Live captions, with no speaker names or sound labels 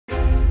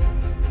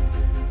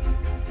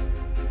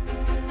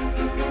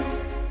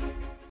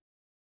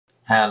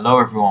Hello,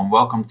 everyone.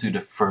 Welcome to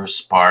the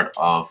first part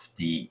of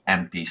the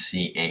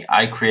MPC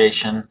AI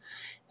creation.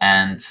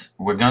 And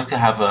we're going to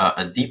have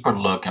a deeper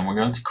look and we're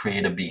going to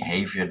create a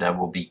behavior that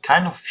will be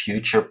kind of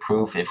future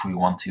proof if we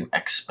want to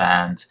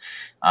expand,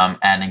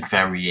 adding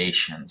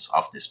variations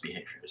of this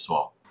behavior as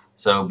well.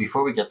 So,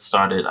 before we get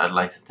started, I'd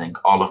like to thank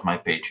all of my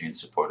Patreon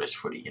supporters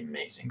for the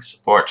amazing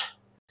support.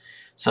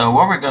 So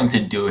what we're going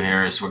to do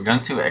here is we're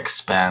going to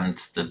expand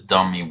the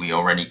dummy we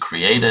already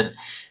created,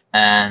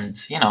 and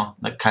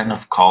that kind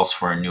of calls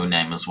for a new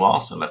name as well.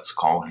 So let's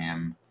call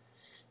him,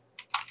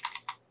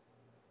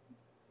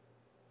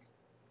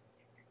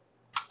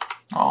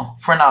 oh,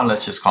 for now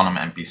let's just call him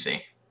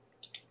NPC.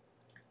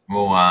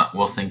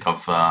 We'll think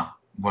of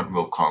what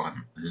we'll call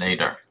him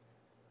later.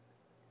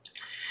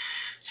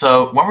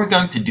 So what we're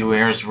going to do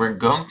here is we're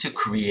going to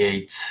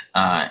create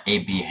a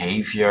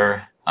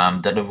behavior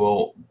that it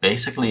will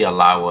basically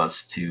allow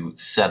us to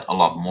set a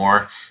lot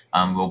more.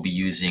 We'll be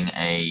using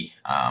a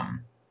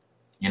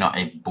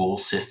a bool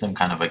system,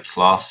 kind of a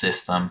class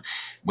system,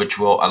 which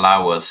will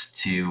allow us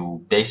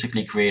to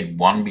basically create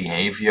one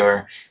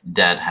behavior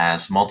that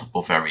has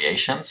multiple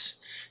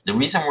variations. The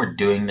reason we're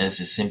doing this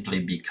is simply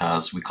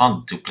because we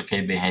can't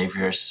duplicate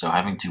behaviors, so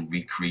having to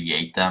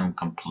recreate them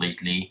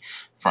completely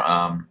for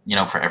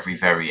every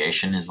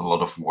variation is a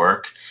lot of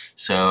work.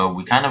 So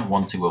we kind of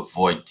want to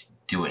avoid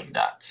doing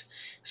that.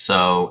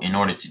 So in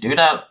order to do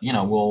that,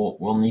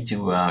 we'll need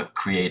to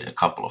create a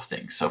couple of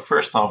things. So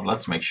first off,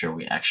 let's make sure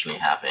we actually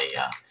have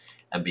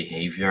a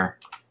behavior.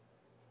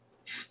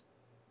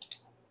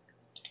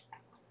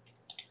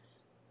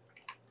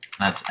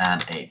 Let's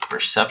add a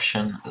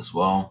perception as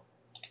well.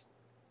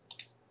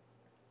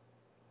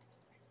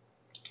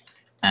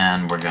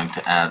 And we're going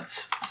to add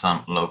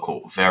some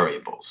local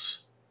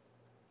variables.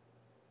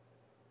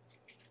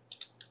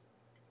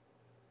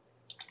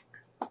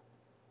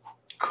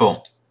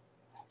 Cool.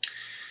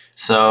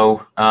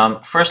 So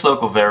first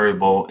local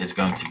variable is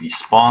going to be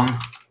spawn.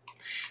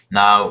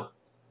 Now,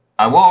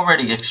 I will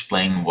already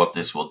explain what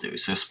this will do.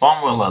 So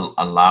spawn will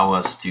allow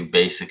us to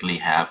basically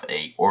have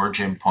a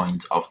origin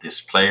point of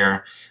this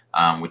player,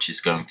 which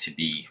is going to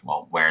be,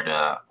 well, where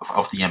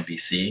of the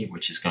NPC,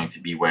 which is going to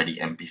be where the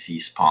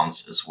NPC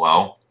spawns as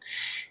well.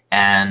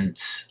 And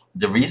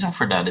the reason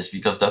for that is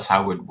because that's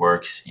how it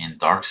works in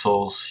Dark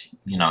Souls.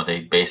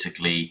 They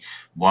basically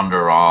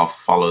wander off,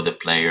 follow the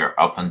player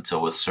up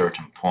until a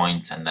certain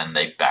point, and then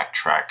they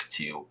backtrack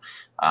to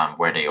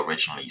where they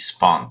originally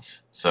spawned.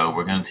 So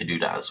we're going to do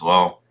that as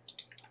well.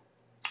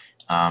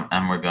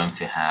 And we're going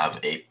to have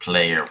a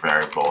player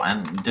variable.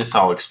 And this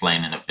I'll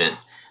explain in a bit,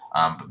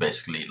 but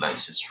basically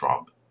let's just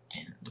drop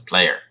in the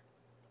player.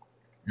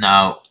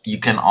 Now, you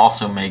can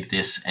also make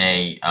this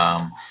a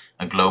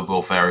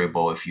global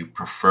variable if you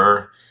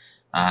prefer.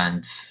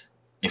 And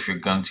if you're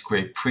going to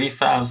create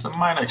prefabs, that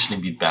might actually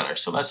be better.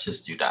 So let's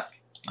just do that.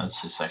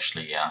 Let's just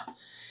actually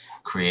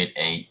create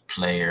a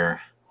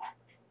player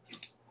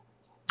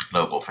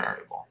global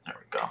variable. There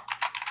we go.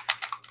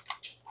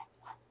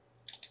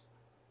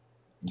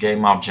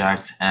 Game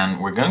object,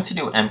 and we're going to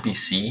do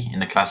NPC in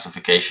the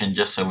classification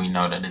just so we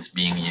know that it's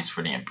being used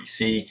for the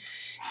NPC.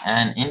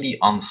 And in the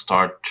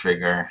onStart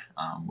trigger,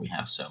 we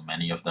have so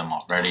many of them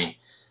already.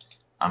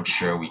 I'm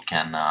sure we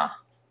can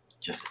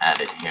just add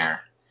it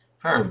here.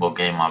 Variable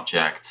game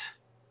object,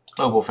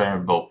 global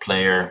variable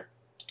player,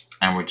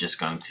 and we're just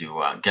going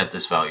to get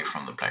this value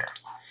from the player.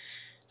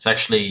 It's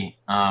actually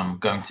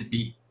going to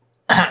be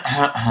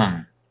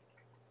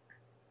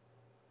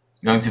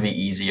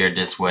easier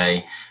this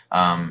way.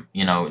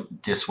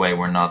 This way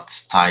we're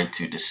not tied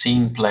to the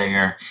scene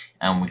player,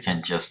 and we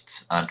can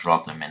just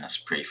drop them in as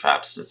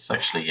prefabs. It's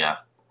actually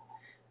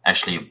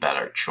a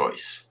better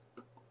choice.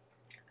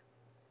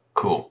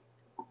 Cool.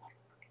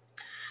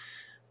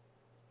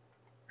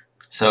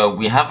 So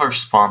we have our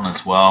spawn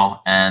as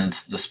well, and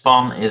the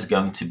spawn is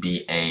going to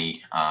be a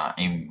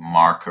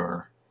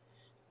marker.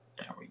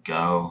 There we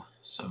go.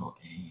 So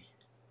a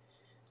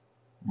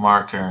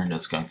marker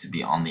that's going to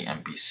be on the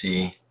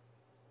NPC.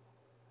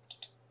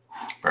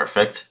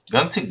 Perfect. I'm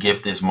going to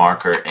give this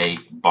marker a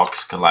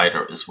box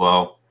collider as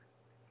well,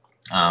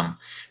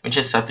 which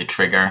is set to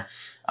trigger.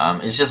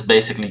 It's just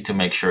basically to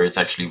make sure it's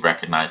actually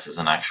recognized as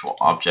an actual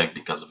object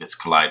because of its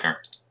collider.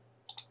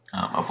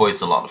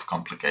 Avoids a lot of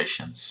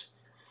complications.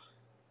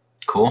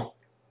 Cool.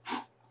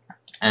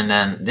 And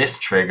then this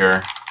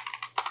trigger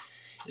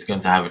is going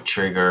to have a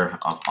trigger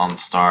of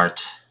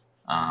onStart.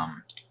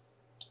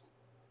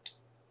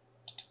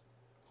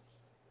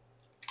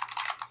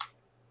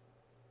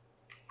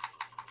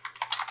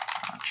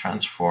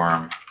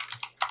 Transform,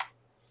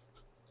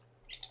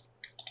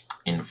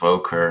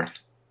 invoker,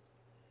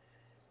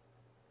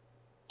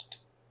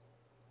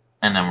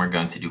 and then we're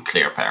going to do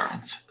clear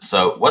parents.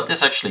 So what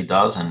this actually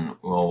does, and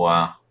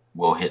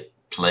we'll hit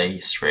play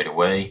straight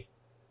away,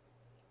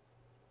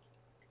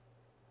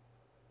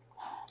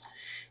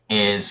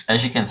 is,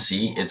 as you can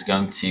see, it's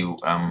going to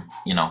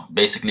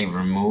basically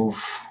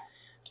remove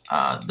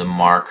the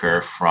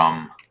marker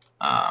from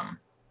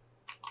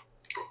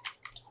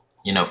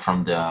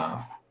from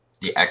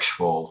the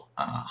actual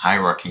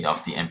hierarchy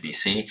of the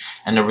NPC.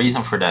 And the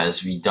reason for that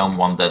is we don't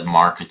want that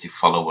marker to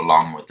follow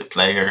along with the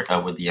player,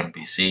 with the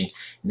NPC. It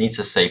needs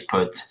to stay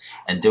put.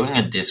 And doing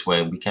it this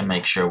way, we can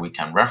make sure we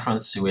can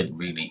reference to it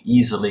really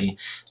easily.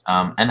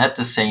 And at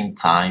the same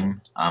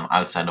time,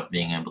 outside of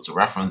being able to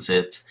reference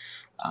it,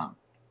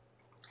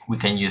 we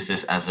can use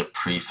this as a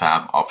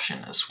prefab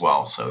option as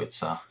well. So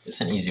it's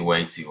an easy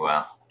way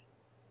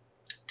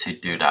to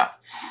do that.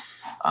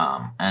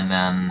 And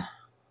then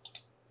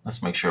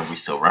let's make sure we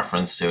still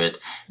reference to it.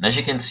 And as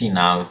you can see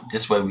now,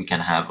 this way we can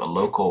have a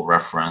local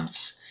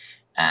reference,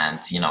 and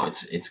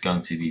it's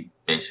going to be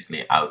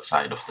basically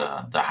outside of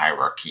the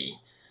hierarchy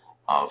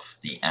of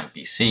the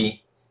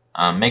NPC,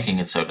 making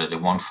it so that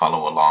it won't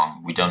follow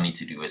along. We don't need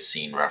to do a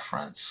scene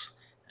reference.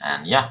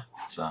 And yeah,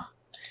 it's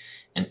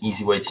an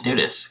easy way to do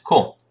this.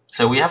 Cool.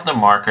 So we have the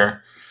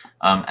marker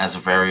as a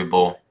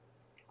variable.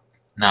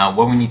 Now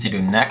what we need to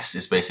do next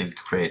is basically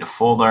create a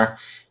folder,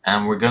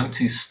 and we're going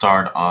to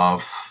start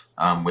off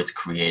with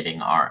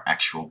creating our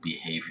actual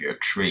behavior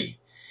tree.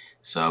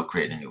 So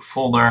create a new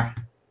folder,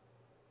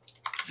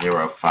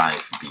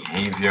 05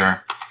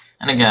 behavior.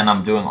 And again,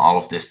 I'm doing all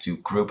of this to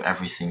group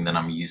everything that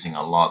I'm using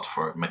a lot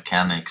for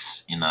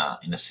mechanics in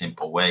a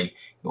simple way.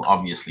 You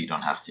obviously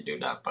don't have to do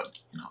that, but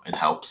it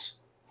helps.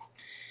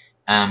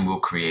 And we'll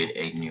create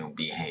a new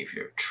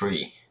behavior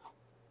tree.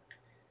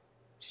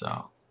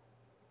 So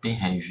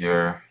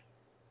behavior,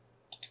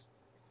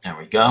 there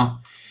we go.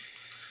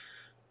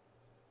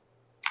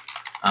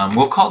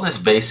 We'll call this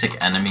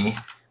basic enemy.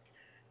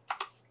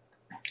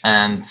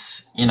 And,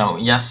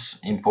 yes,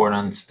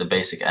 important, the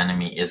basic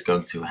enemy is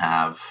going to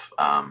have,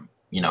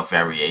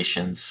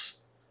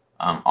 variations,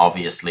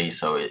 obviously,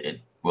 so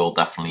it will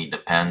definitely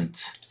depend.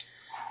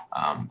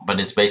 But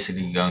it's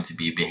basically going to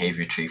be a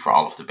behavior tree for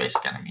all of the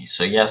basic enemies.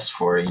 So yes,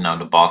 for,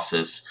 the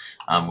bosses,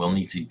 we'll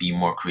need to be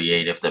more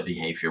creative. The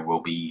behavior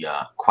will be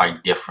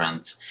quite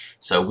different.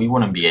 So we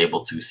wouldn't be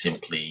able to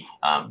simply,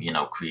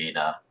 create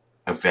a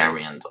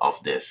variant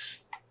of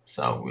this.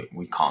 So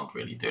we can't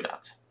really do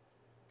that.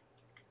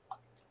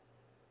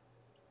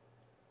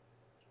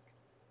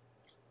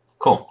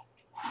 Cool.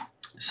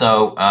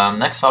 So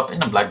next up in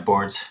the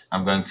Blackboard,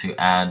 I'm going to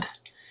add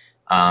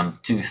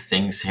two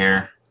things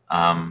here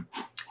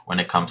when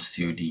it comes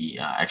to the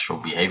actual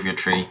behavior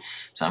tree.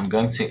 So I'm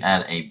going to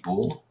add a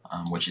bool,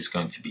 which is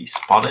going to be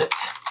spotted,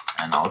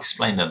 and I'll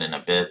explain that in a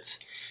bit.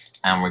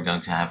 And we're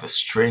going to have a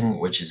string,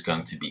 which is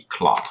going to be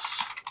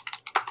class.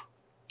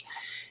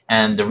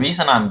 And the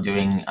reason I'm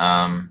doing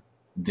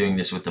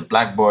this with the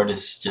Blackboard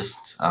is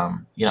just,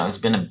 it's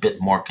been a bit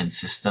more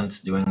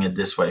consistent doing it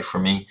this way for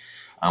me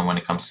when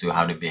it comes to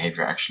how the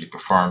behavior actually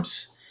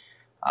performs.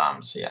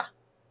 So yeah.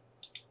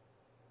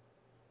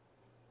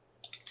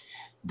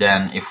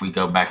 Then if we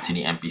go back to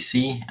the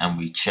NPC and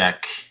we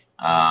check,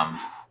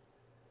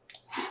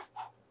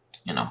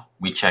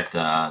 we check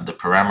the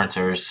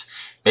parameters,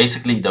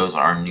 basically those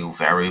are new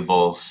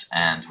variables,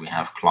 and we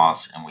have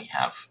class and we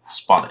have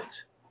spotted.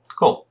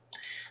 Cool.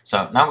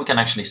 So now we can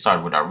actually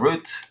start with our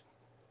root.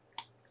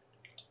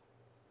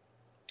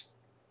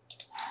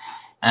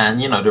 And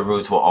the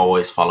root will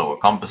always follow a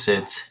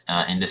composite.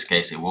 In this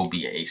case, it will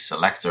be a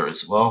selector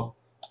as well.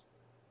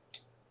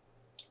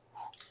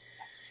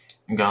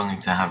 I'm going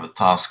to have a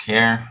task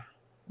here.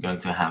 I'm going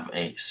to have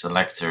a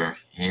selector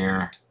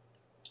here.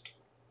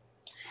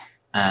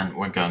 And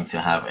we're going to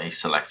have a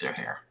selector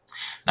here.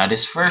 Now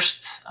this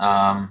first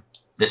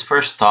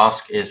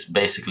task is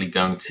basically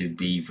going to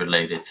be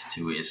related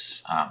to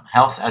his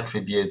health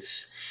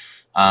attributes.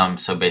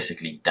 So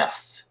basically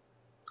death.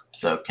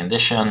 So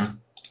condition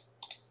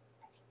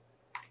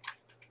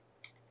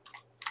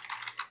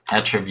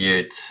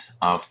attribute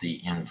of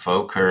the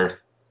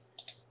invoker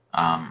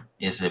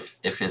is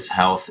if his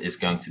health is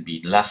going to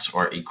be less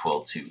or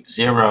equal to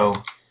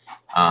 0.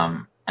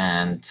 And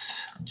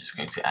I'm just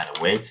going to add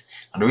a wait.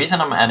 And the reason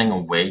I'm adding a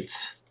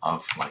wait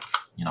of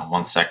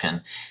 1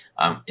 second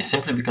is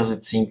simply because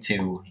it seemed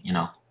to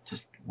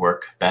just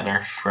work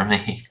better for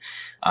me.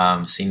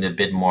 Seemed a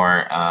bit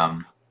more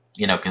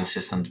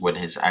consistent with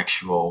his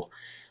actual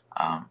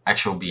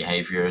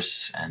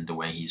behaviors and the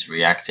way he's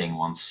reacting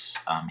once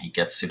he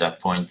gets to that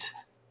point.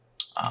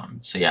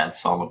 So yeah,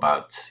 it's all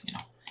about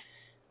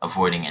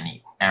avoiding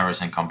any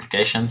errors and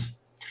complications.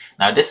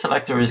 Now this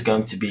selector is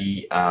going to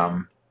be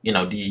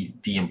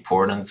the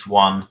important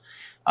one.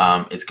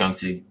 It's going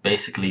to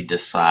basically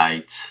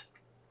decide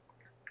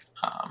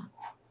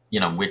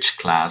which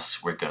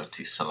class we're going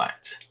to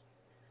select.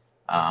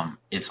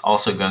 It's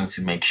also going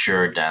to make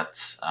sure that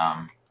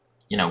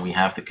we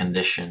have the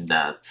condition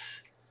that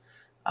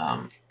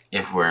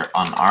if we're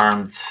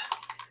unarmed,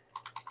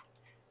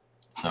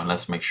 so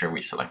let's make sure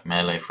we select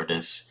melee for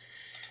this.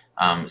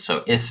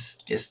 So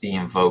is the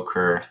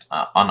invoker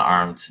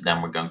unarmed,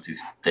 then we're going to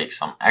take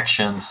some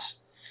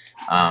actions.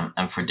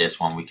 And for this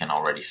one, we can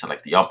already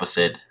select the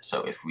opposite.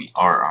 So if we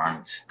are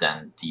armed,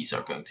 then these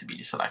are going to be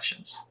the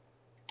selections.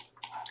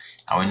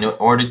 Now, in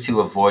order to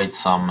avoid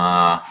some,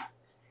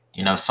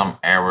 some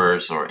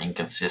errors or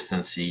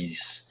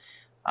inconsistencies,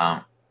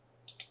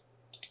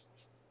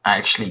 I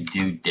actually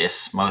do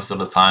this most of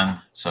the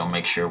time, so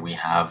make sure we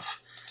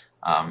have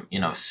you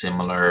know,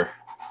 similar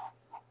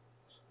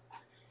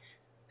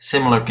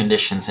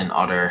conditions in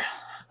other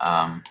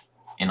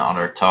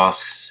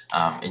tasks.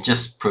 It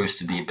just proves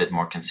to be a bit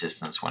more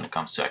consistent when it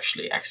comes to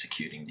actually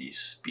executing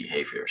these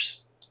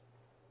behaviors.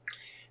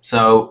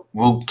 So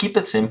we'll keep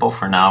it simple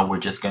for now. We're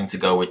just going to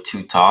go with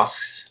 2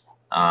 tasks.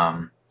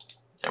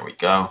 There we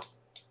go.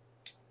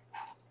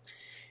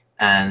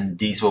 And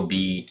these will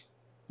be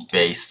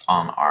based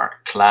on our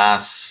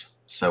class.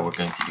 So we're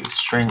going to do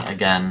string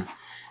again.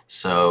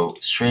 So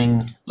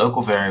string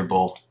local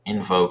variable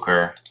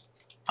invoker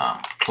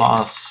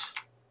class.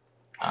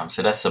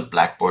 So that's a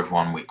Blackboard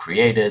one we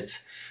created.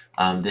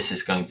 This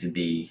is going to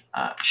be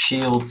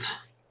shield.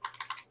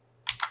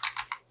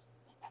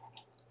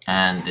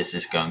 And this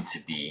is going to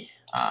be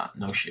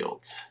no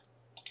shield.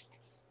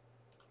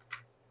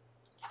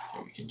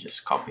 So we can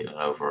just copy that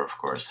over, of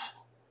course.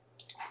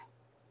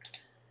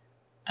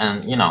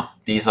 And, you know,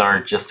 these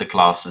are just the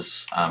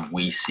classes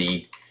we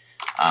see.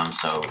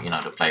 So, you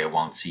know, the player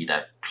won't see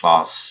that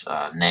class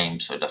name.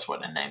 So that's why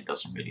the name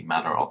doesn't really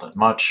matter all that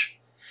much.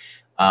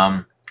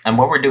 And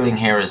what we're doing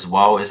here as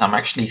well is I'm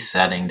actually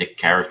setting the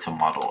character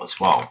model as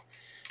well.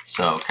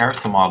 So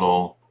character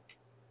model,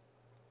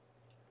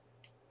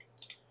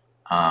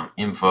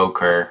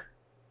 invoker,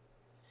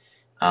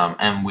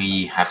 and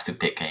we have to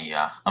pick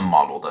a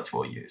model that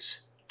we'll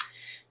use.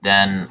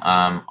 Then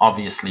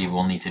obviously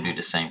we'll need to do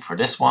the same for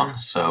this one.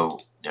 So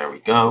there we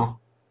go.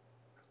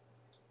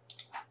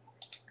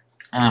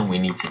 And we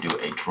need to do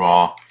a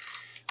draw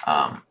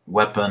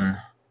weapon.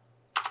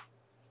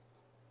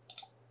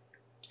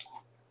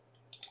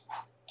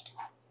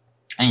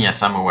 And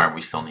yes, I'm aware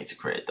we still need to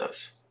create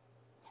those.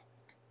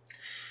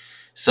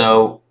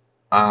 So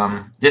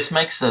this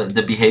makes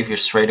the behavior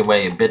straight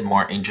away a bit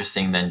more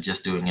interesting than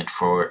just doing it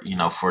for, you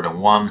know, for the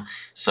one.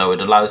 So it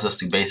allows us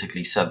to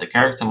basically set the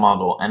character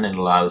model, and it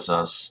allows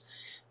us,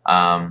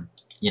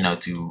 you know,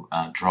 to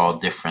draw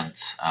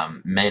different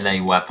melee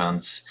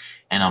weapons.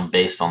 And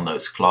based on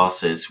those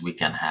classes, we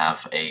can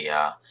have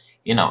a,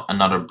 you know,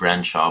 another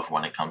branch off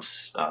when it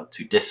comes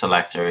to this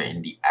selector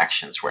in the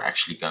actions we're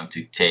actually going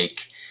to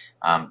take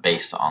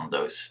based on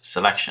those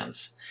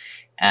selections.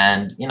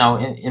 And, you know,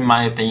 in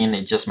my opinion,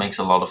 it just makes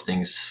a lot of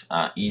things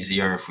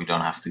easier if we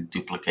don't have to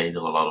duplicate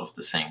a lot of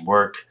the same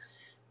work.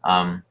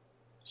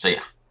 So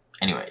yeah,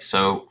 anyway,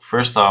 so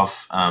first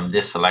off,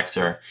 this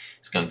selector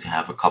is going to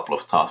have a couple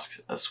of tasks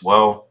as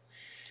well.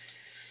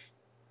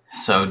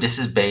 So this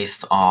is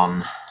based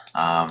on,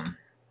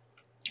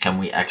 can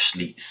we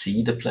actually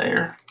see the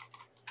player?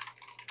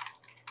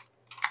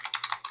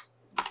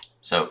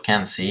 So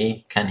can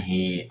he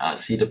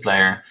see the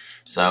player?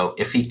 So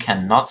if he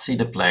cannot see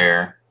the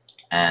player,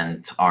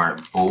 and our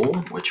bool,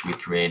 which we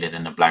created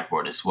in the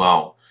Blackboard as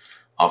well,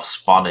 of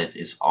spotted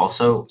is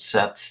also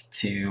set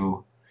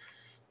to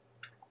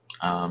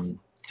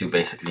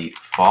basically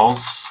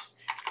false.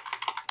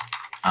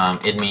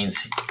 It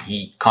means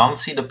he can't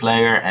see the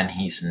player and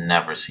he's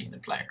never seen the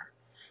player.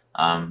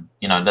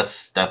 You know,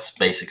 that's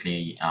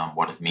basically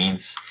what it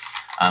means.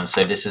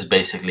 So this is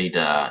basically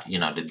the, you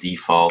know, the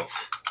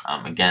default.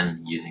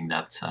 Again, using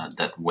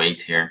that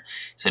wait here.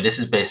 So this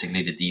is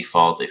basically the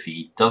default. If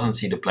he doesn't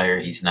see the player,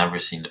 he's never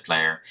seen the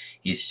player.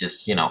 He's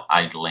just, you know,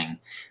 idling.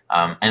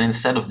 And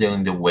instead of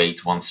doing the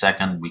wait 1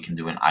 second, we can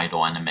do an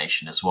idle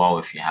animation as well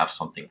if you have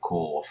something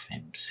cool of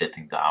him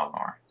sitting down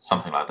or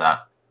something like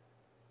that.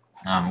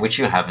 Which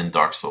you have in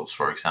Dark Souls,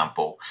 for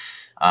example,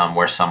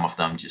 where some of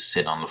them just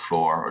sit on the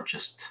floor or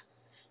just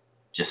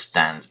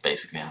stand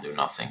basically and do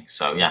nothing.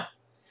 So yeah.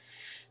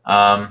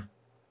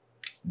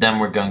 Then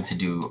we're going to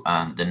do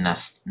the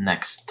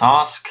next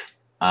task,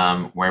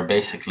 where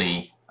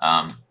basically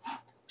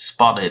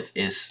spotted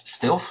is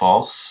still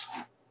false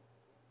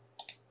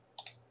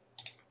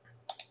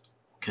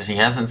because he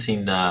hasn't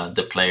seen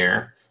the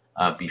player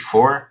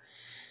before,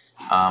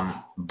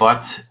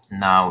 but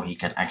now he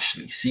can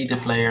actually see the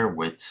player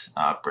with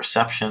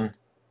perception.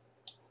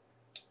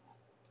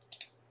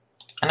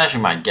 And as you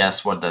might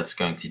guess what that's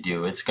going to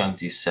do, it's going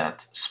to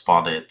set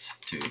spotted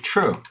to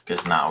true,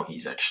 because now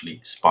he's actually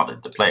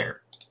spotted the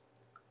player.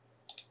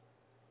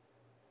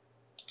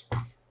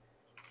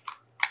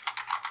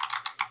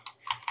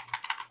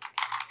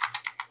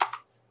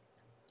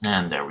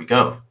 And there we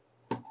go.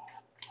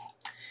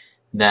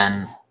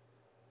 Then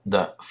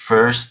the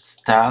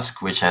first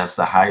task, which has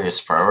the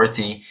highest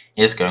priority,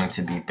 is going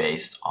to be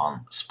based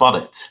on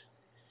spotted.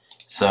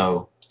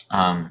 So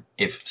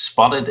if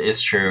spotted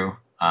is true,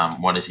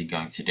 what is he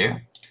going to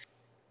do?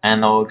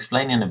 And I'll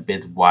explain in a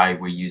bit why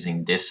we're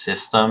using this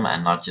system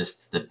and not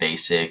just the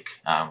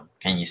basic,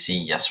 can you see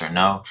yes or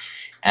no?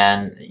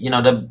 And, you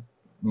know, that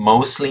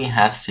mostly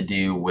has to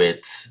do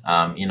with,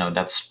 you know,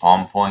 that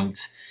spawn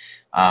point.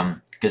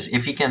 Because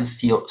if he can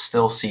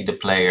still see the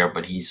player,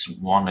 but he's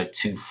 1 or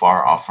 2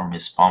 far off from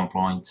his spawn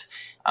point,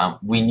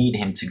 we need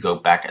him to go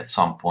back at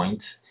some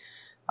point.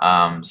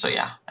 So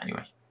yeah,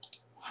 anyway.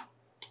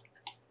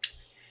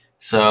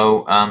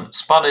 So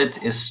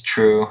spotted is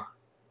true,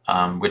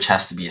 which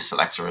has to be a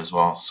selector as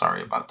well.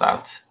 Sorry about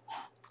that.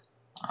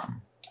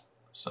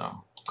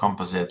 So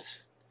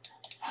composite.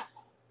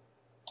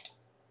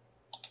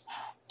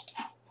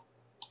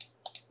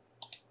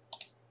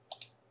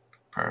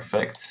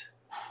 Perfect.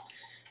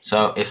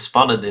 So if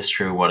spotted is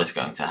true, what is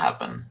going to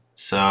happen?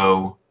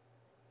 So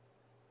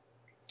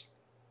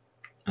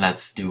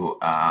let's do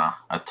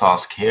a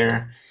task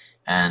here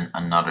and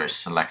another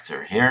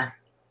selector here.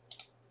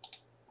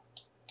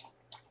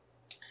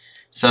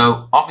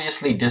 So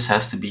obviously this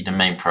has to be the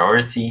main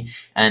priority,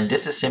 and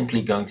this is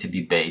simply going to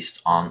be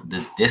based on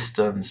the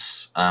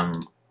distance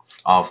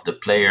of the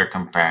player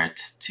compared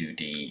to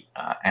the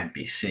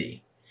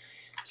NPC.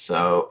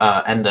 So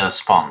and the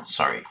spawn,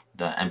 sorry,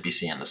 the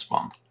NPC and the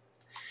spawn.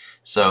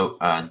 So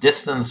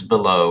distance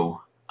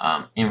below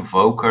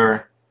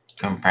invoker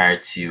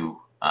compared to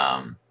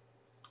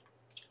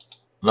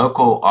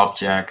local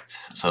object,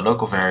 so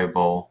local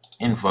variable,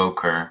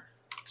 invoker,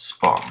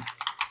 spawn.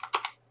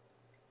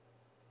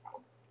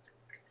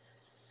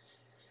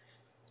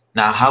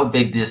 Now, how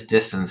big this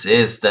distance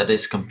is, that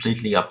is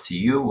completely up to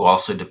you.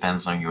 Also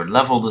depends on your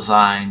level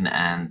design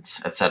and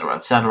etc.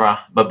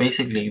 etc. But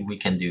basically, we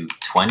can do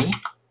 20.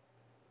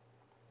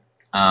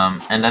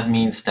 And that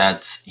means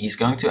that he's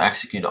going to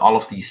execute all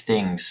of these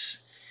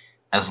things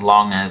as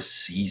long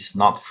as he's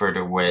not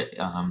further away.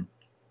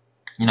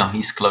 You know,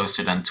 he's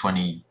closer than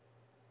 20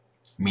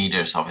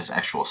 meters of his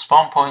actual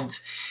spawn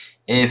point.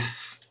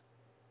 If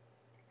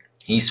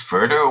he's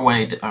further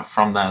away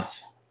from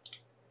that,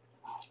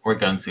 we're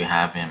going to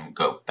have him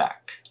go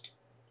back.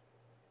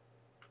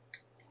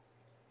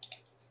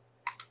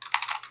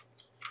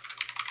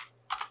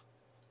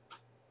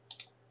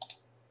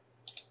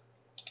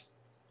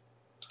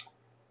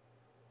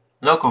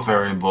 Local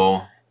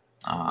variable,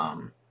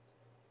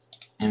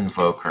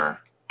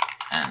 invoker,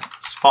 and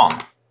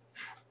spawn.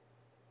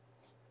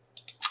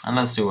 And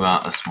let's do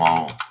a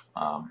small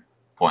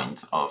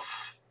point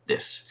of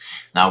this.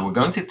 Now we're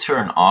going to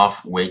turn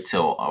off wait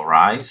till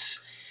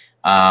arrives.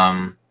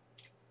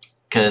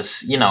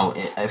 Because, you know,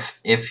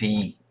 if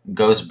he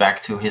goes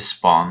back to his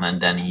spawn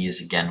and then he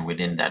is again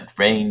within that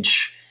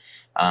range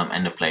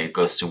and the player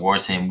goes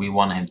towards him, we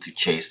want him to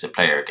chase the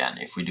player again.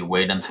 If we do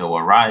wait until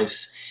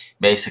arrives,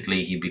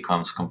 basically he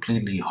becomes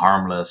completely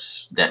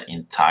harmless that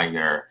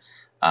entire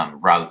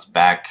route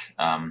back,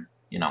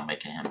 you know,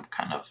 making him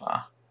kind of,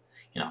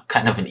 you know,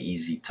 kind of an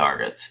easy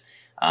target.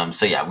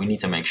 So yeah, we need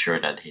to make sure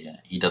that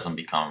he doesn't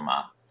become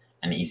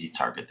an easy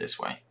target this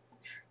way.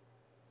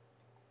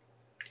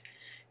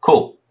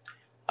 Cool.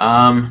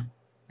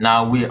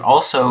 Now we're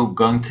also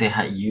going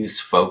to use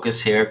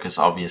focus here because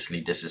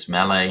obviously this is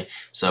melee.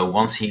 So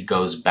once he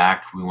goes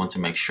back, we want to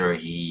make sure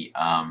he,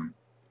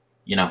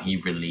 you know, he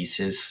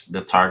releases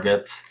the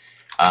target.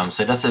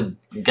 So that's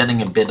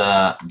getting a bit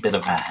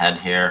of a head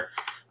here,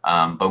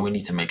 but we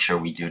need to make sure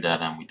we do that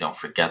and we don't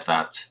forget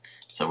that.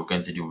 So we're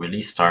going to do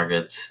release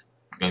target.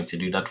 We're going to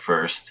do that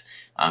first.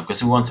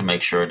 Because we want to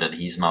make sure that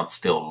he's not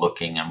still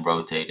looking and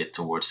rotated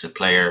towards the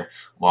player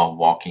while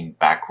walking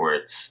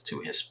backwards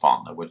to his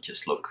spawn. That would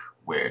just look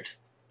weird.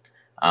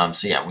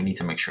 So yeah, we need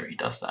to make sure he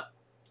does that.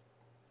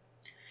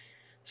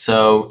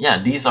 So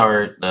yeah, these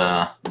are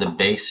the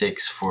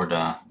basics for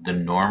the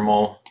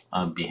normal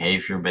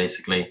behavior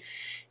basically.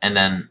 And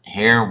then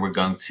here we're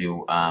going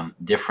to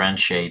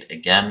differentiate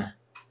again.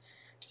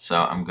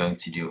 So I'm going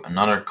to do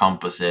another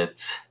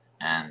composite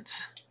and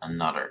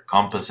another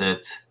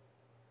composite.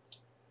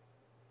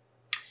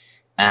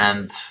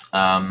 And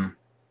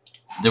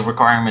the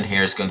requirement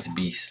here is going to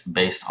be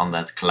based on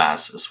that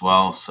class as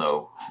well.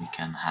 So we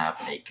can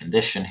have a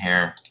condition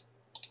here.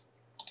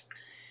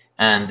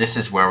 And this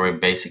is where we're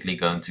basically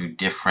going to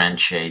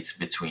differentiate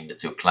between the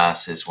two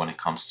classes when it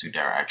comes to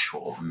their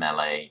actual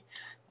melee,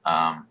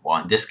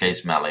 well, in this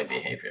case, melee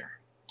behavior.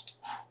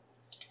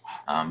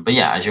 But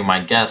yeah, as you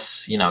might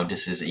guess, you know,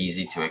 this is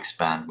easy to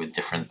expand with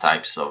different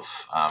types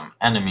of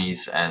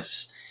enemies,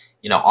 as,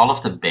 you know, all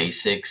of the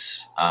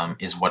basics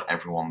is what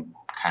everyone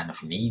kind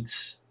of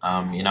needs,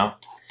 you know.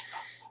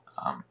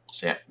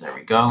 So yeah, there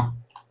we go.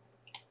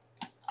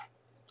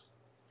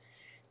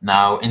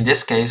 Now in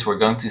this case, we're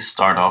going to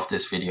start off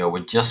this video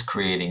with just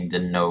creating the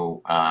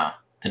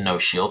no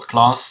shield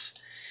class.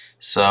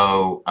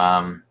 So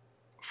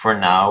for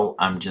now,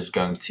 I'm just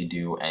going to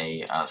do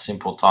a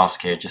simple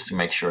task here just to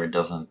make sure it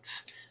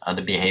doesn't,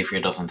 the behavior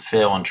doesn't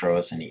fail and throw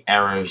us any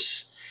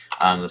errors.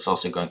 There's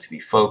also going to be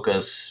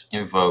focus,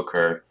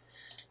 invoker,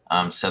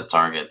 set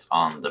target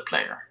on the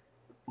player.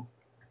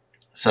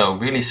 So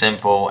really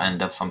simple, and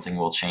that's something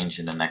we'll change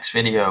in the next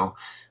video.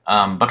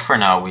 But for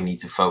now, we need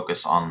to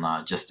focus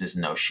on just this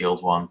no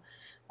shield one.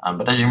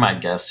 But as you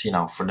might guess, you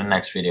know, for the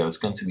next video, it's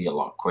going to be a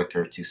lot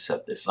quicker to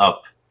set this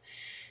up.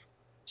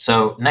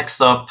 So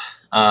next up,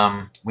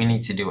 we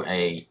need to do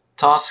a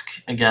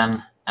task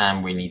again,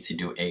 and we need to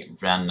do a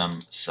random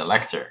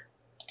selector.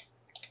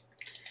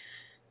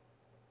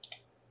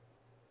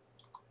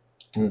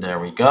 And there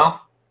we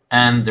go.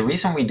 And the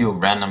reason we do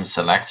random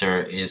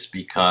selector is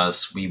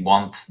because we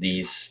want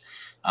these,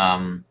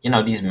 you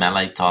know, these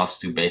melee tasks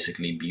to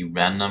basically be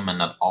random and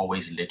not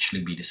always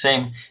literally be the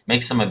same.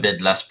 Makes them a bit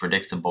less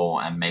predictable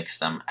and makes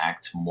them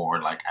act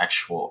more like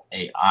actual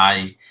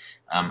AI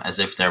as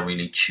if they're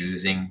really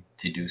choosing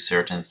to do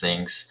certain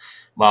things,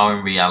 while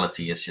in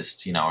reality it's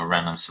just, you know, a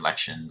random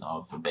selection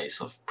of a base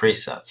of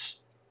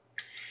presets.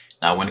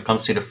 Now, when it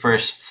comes to the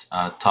first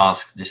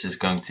task, this is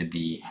going to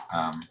be,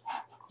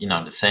 you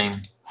know, the same.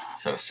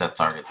 So set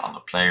target on the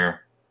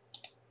player.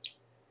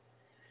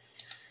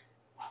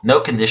 No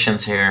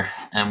conditions here,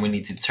 and we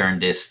need to turn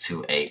this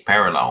to a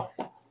parallel.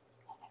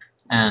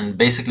 And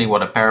basically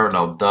what a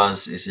parallel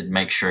does is it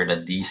makes sure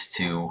that these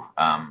two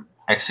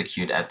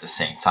execute at the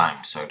same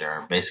time. So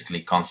they're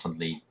basically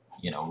constantly,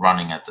 you know,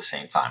 running at the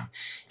same time.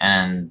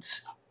 And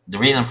the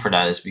reason for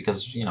that is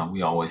because, you know,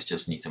 we always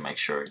just need to make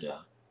sure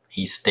that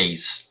he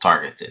stays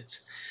targeted.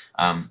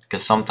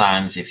 Because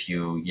sometimes if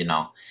you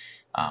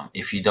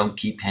don't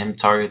keep him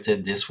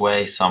targeted this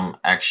way, some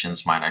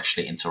actions might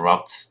actually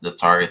interrupt the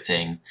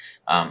targeting,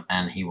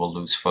 and he will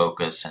lose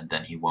focus, and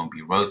then he won't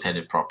be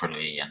rotated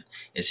properly, and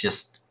it's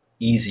just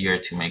easier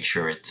to make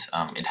sure it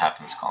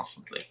happens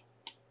constantly.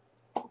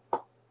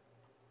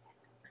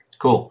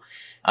 Cool.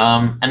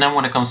 And then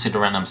when it comes to the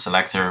random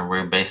selector,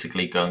 we're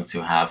basically going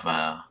to have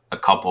a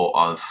couple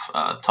of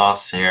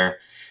tasks here.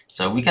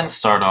 So we can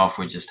start off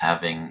with just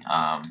having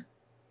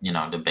you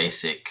know, the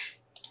basic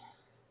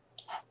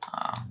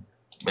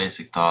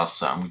tasks.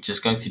 So I'm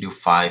just going to do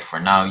 5 for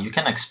now. You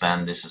can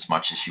expand this as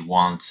much as you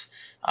want.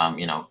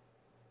 You know,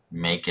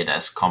 make it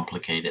as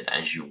complicated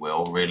as you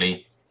will,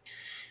 really.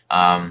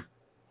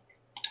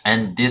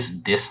 And this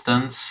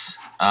distance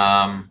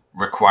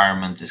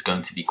requirement is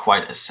going to be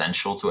quite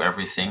essential to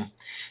everything.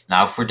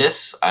 Now for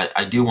this,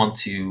 I do want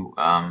to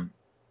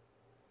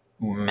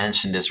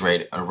mention this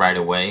right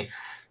away.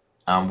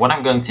 What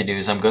I'm going to do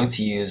is I'm going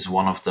to use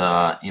one of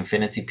the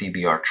Infinity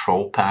PBR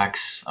troll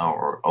packs,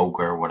 or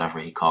ogre, whatever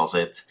he calls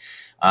it,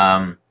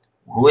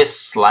 who is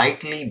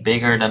slightly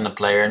bigger than the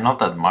player, not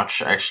that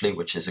much actually,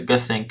 which is a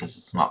good thing because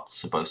it's not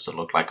supposed to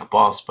look like a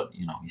boss, but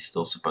you know, he's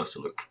still supposed to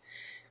look,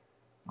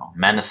 you know,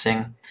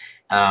 menacing.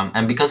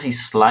 And because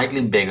he's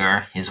slightly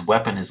bigger, his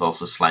weapon is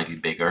also slightly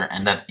bigger,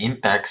 and that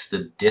impacts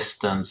the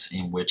distance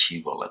in which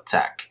he will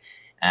attack.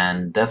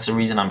 And that's the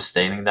reason I'm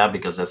stating that,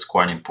 because that's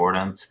quite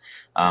important.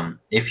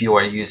 If you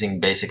are using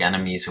basic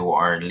enemies who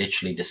are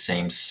literally the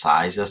same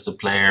size as the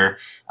player,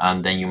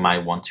 then you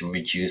might want to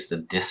reduce the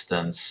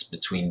distance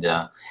between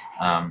the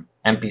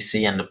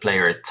NPC and the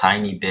player a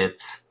tiny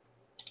bit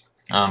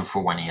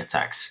for when he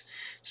attacks.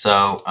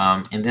 So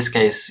in this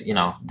case, you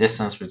know,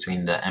 distance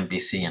between the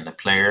NPC and the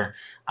player,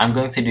 I'm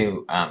going to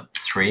do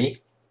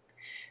 3.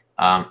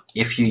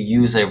 If you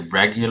use a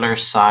regular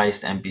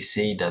sized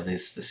NPC that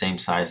is the same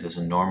size as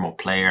a normal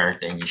player,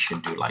 then you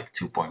should do like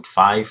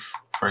 2.5,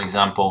 for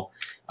example.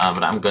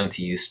 But I'm going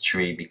to use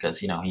 3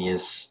 because, you know, he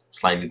is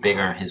slightly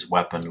bigger. His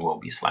weapon will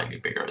be slightly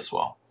bigger as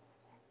well.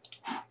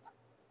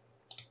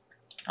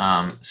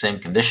 Same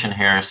condition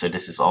here. So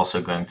this is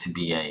also going to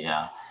be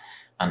an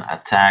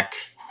attack.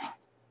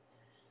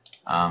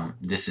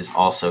 This is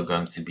also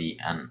going to be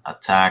an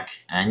attack.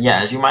 And yeah,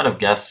 as you might have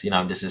guessed, you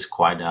know, this is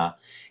quite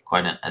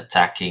an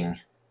attacking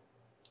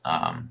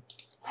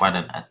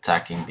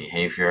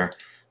behavior,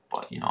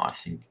 but you know, I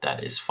think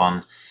that is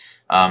fun.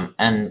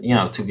 And you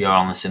know, to be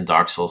honest, in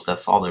Dark Souls,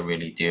 that's all they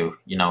really do.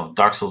 You know,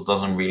 Dark Souls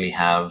doesn't really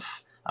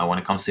have, when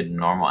it comes to the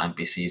normal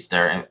NPCs,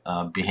 their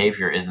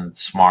behavior isn't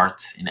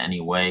smart in any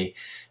way.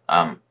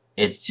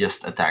 It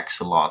just attacks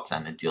a lot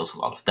and it deals a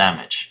lot of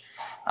damage.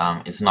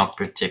 It's not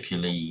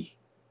particularly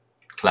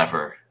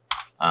clever,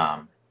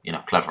 you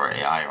know, clever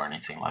AI or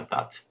anything like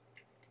that.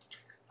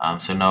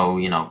 So no,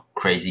 you know,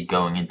 crazy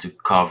going into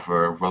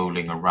cover,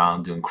 rolling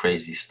around, doing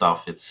crazy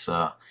stuff. It's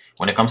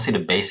when it comes to the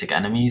basic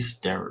enemies,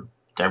 they're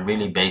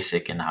really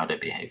basic in how they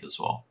behave as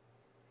well.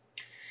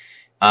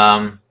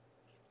 And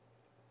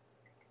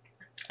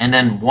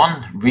then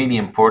one really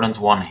important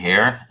one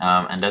here,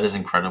 and that is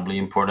incredibly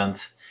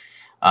important.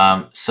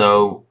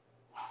 So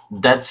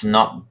that's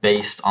not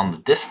based on the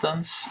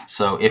distance.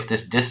 So if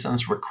this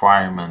distance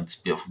requirement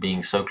of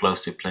being so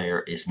close to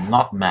player is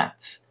not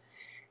met,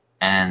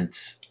 and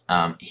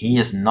he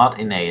is not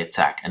in a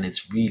attack, and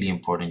it's really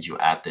important you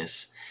add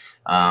this.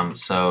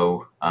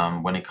 So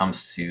when it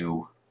comes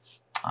to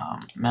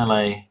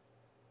melee,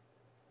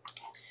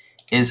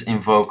 is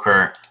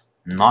invoker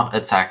not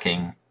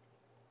attacking,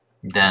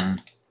 then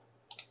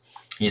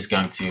he's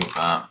going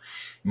to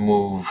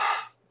move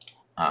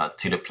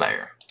to the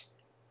player.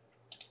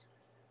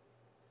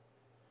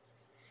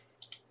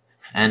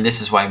 And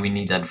this is why we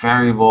need that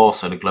variable,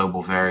 so the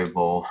global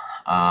variable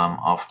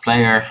of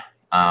player.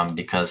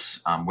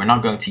 Because we're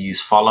not going to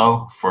use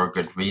follow for a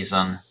good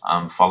reason.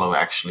 Follow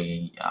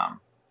actually,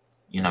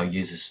 you know,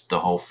 uses the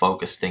whole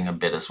focus thing a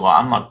bit as well.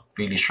 I'm not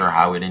really sure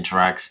how it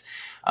interacts,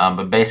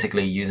 but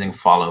basically using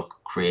follow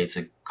creates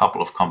a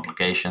couple of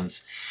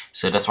complications.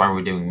 So that's why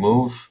we're doing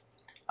move.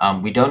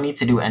 We don't need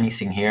to do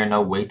anything here.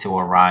 No wait till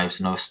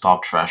arrives, no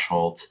stop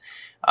threshold,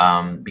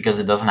 because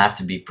it doesn't have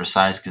to be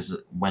precise.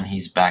 Because when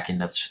he's back in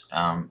that,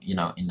 you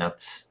know, in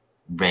that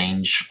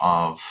range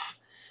of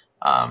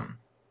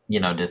you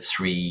know, the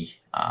 3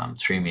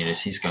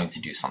 meters, he's going to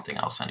do something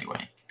else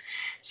anyway.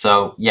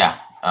 So yeah,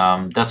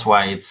 That's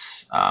why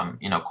it's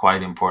you know,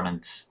 quite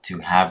important to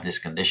have this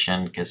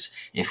condition, because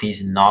if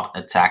he's not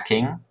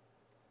attacking,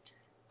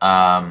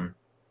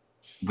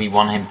 we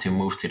want him to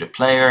move to the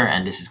player,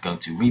 and this is going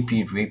to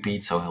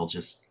repeat, so he'll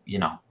just, you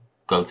know,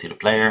 go to the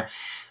player.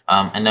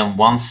 And then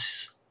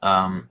once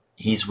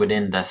he's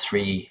within that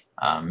 3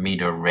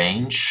 meter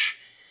range,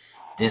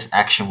 this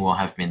action will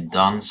have been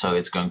done, so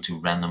it's going to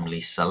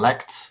randomly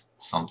select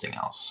something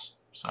else.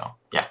 So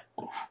yeah.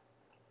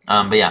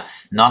 But yeah,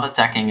 not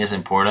attacking is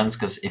important,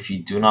 because if you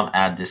do not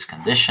add this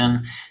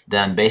condition,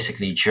 then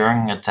basically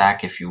during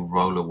attack, if you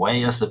roll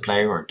away as the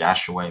player, or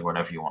dash away,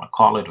 whatever you want to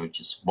call it, or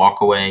just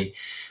walk away,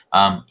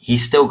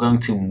 he's still going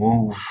to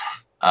move,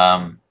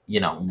 you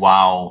know,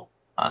 while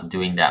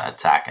doing that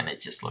attack, and it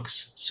just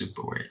looks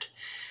super weird.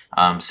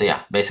 So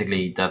yeah,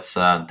 basically that's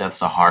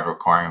a hard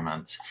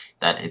requirement,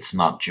 that it's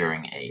not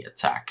during a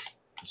attack,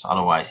 because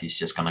otherwise he's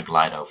just gonna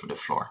glide over the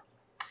floor.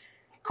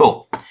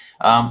 Cool.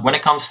 When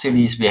it comes to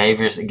these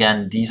behaviors,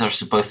 again, these are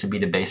supposed to be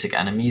the basic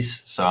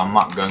enemies, so I'm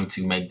not going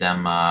to make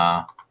them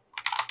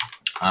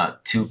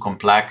too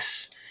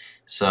complex.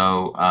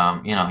 So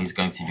you know, he's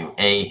going to do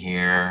A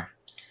here.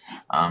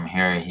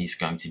 Here he's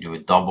going to do a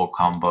double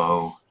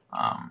combo.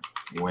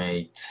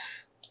 Wait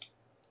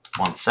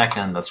 1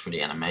 second, that's for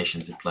the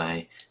animation to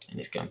play, and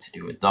he's going to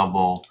do a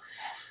double.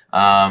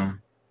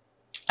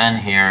 And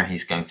here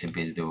he's going to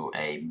do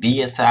a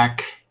B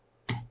attack,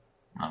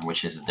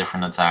 which is a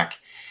different attack.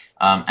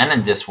 And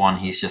in this one,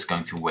 he's just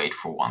going to wait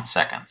for 1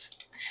 second.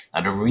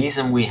 Now, the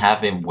reason we have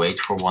him wait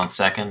for 1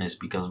 second is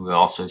because we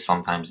also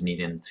sometimes need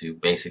him to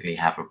basically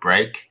have a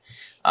break.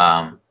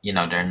 You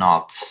know, they're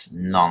not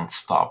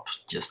non-stop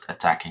just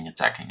attacking.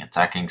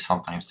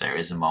 Sometimes there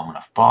is a moment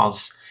of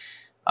pause.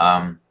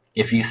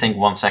 If you think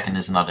 1 second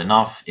is not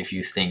enough, if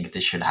you think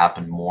this should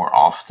happen more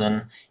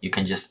often, you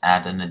can just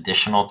add an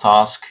additional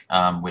task,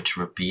 which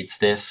repeats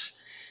this.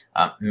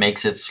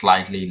 Makes it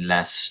slightly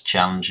less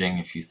challenging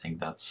if you think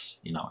that's,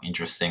 you know,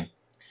 interesting.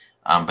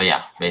 But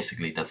yeah,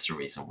 basically that's the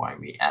reason why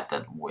we add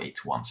that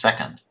wait 1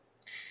 second.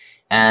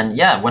 And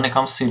yeah, when it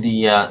comes to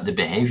the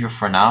behavior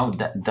for now,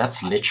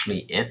 that's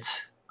literally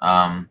it.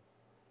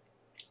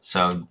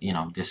 So, you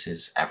know, this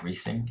is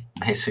everything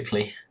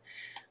basically.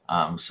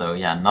 So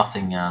yeah,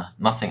 nothing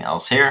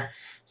else here.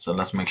 So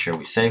let's make sure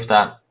we save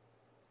that.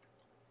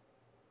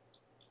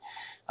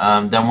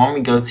 Then when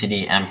we go to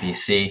the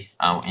NPC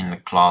in the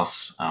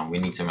class, we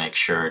need to make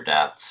sure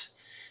that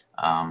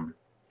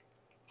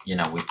you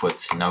know, we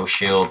put no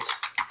shield,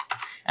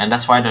 and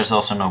that's why there's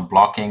also no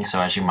blocking. So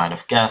as you might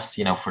have guessed,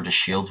 you know, for the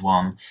shield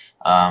one,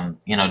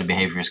 you know, the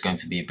behavior is going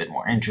to be a bit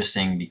more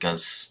interesting,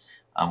 because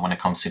when it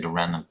comes to the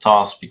random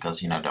toss,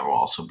 because, you know, there will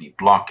also be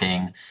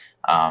blocking.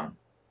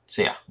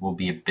 So yeah, will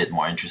be a bit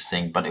more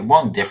interesting, but it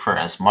won't differ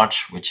as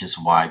much, which is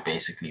why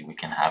basically we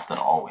can have that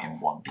all in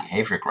one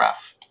behavior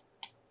graph.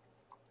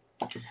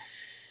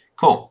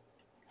 Cool.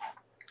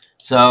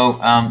 So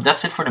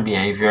that's it for the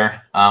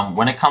behavior.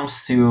 When it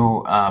comes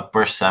to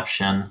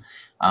perception,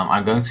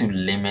 I'm going to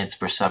limit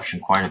perception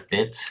quite a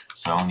bit,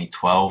 so only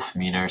 12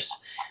 meters.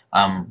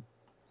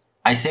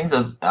 I think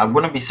that I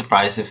wouldn't be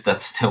surprised if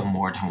that's still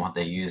more than what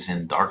they use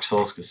in Dark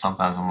Souls, because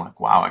sometimes I'm like,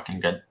 wow, I can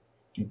get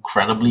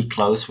incredibly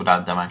close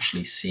without them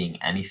actually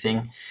seeing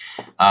anything.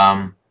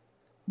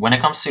 When it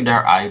comes to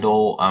their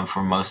idol,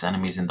 for most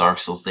enemies in Dark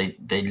Souls, they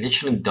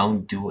literally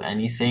don't do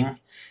anything.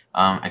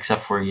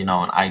 Except for, you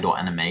know, an idle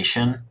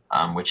animation,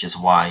 which is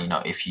why, you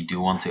know, if you do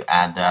want to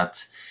add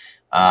that,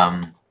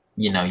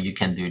 you know, you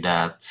can do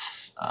that.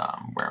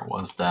 Where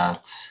was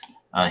that?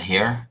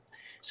 Here.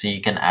 So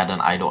you can add an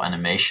idle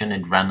animation.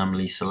 It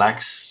randomly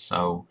selects.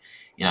 So,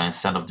 you know,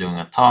 instead of doing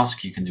a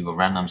task, you can do a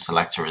random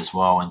selector as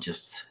well, and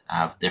just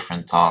have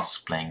different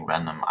tasks playing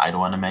random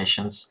idle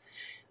animations.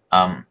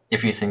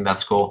 If you think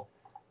that's cool.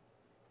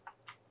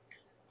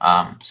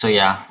 So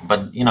yeah,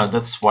 but you know,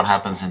 that's what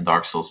happens in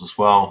Dark Souls as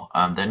well.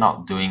 They're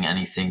not doing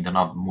anything, they're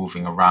not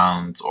moving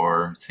around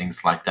or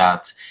things like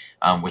that,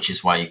 which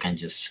is why you can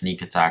just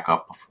sneak attack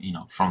up, you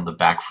know, from the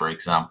back, for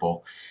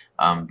example,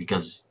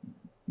 because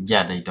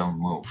yeah, they don't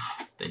move,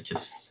 they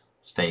just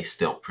stay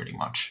still pretty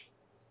much.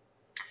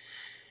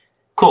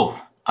 Cool.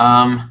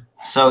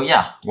 So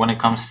yeah, when it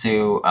comes to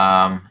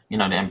you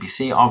know, the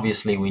NPC,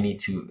 obviously we need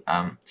to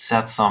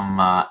set some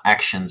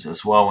actions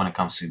as well when it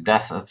comes to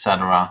death,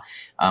 etc.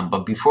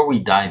 But before we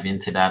dive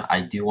into that,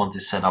 I do want to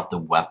set up the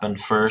weapon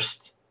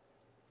first,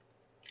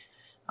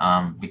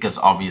 because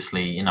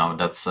obviously, you know,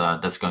 that's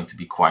going to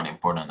be quite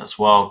important as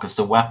well, because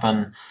the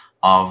weapon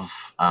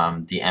of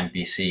the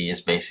NPC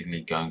is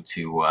basically going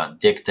to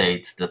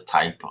dictate the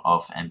type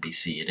of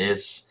NPC it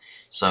is.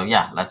 So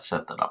yeah, let's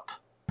set that up.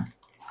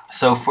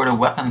 So for the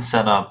weapon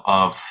setup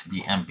of the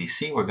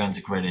NPC, we're going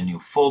to create a new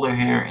folder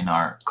here in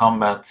our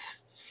combat,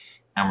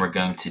 and we're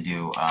going to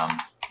do,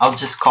 I'll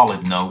just call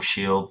it no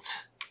shield.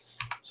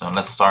 So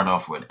let's start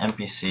off with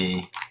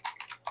NPC,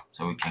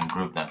 so we can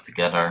group them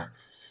together.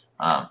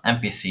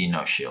 NPC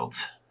no shield.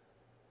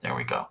 There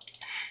we go.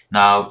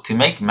 Now, to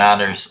make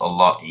matters a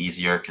lot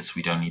easier, because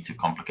we don't need to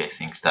complicate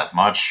things that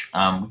much,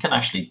 we can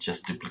actually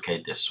just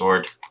duplicate this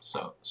sword.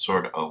 So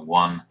sword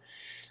 01.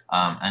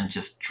 and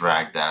just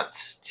drag that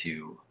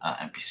to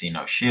NPC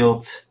no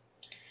shield.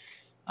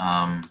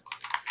 I'll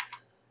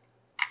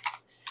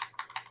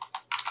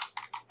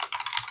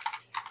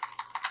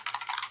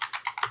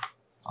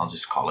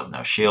just call it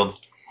no shield.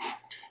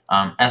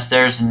 As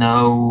there's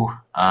no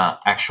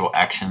actual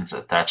actions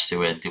attached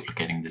to it,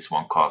 duplicating this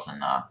won't cause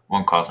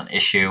an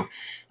issue.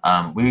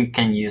 We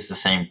can use the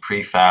same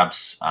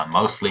prefabs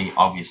mostly.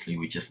 Obviously,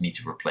 we just need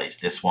to replace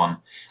this one.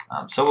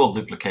 So we'll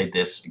duplicate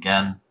this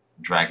again,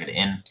 drag it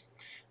in.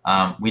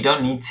 We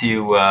don't need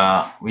to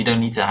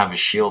have a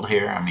shield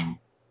here. I mean,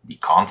 we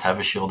can't have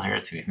a shield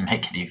here to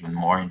make it even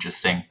more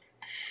interesting.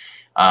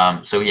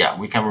 So yeah,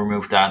 we can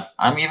remove that.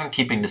 I'm even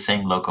keeping the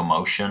same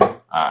locomotion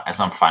as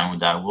I'm fine with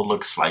that. It will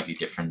look slightly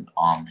different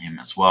on him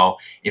as well.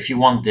 If you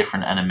want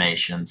different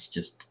animations,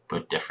 just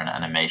put different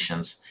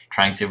animations.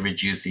 Trying to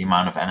reduce the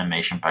amount of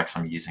animation packs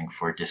I'm using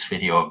for this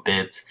video a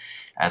bit,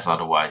 as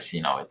otherwise,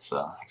 you know, it's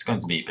going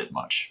to be a bit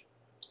much.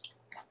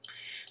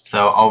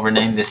 So I'll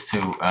rename this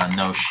to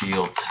no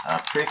shield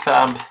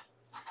prefab.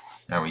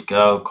 There we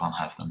go. Can't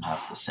have them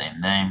have the same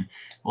name.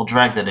 We'll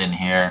drag that in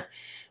here.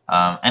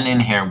 And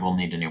in here, we'll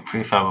need a new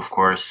prefab, of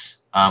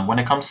course. When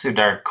it comes to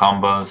their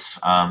combos,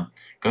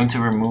 going to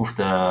remove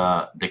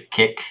the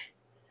kick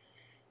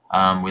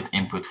with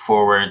input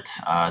forward.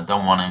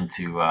 Don't want him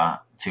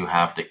to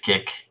have the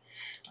kick.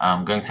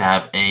 I'm going to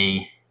have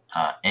AA.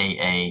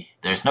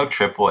 There's no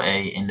triple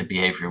A in the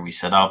behavior we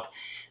set up,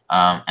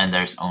 and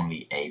there's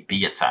only a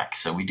B attack.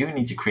 So we do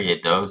need to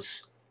create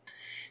those.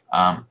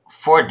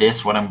 For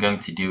this, what I'm going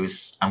to do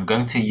is I'm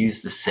going to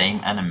use the same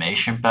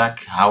animation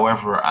pack.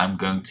 However, I'm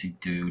going to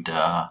do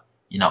the,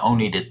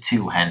 only the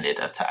two-handed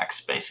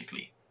attacks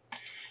basically.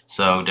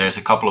 So there's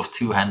a couple of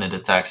two-handed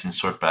attacks in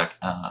sword pack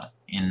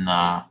in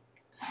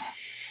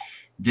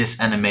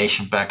this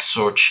animation pack,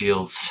 sword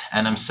shields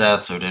Enem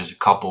set. So there's a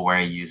couple where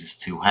he uses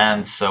two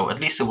hands. So at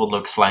least it will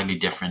look slightly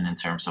different in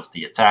terms of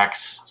the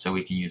attacks. So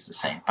we can use the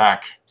same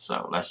pack.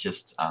 So let's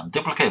just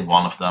duplicate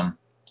one of them.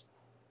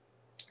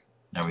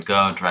 There we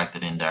go, dragged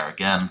it in there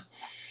again.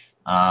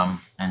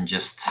 And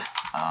just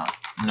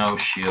no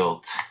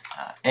shield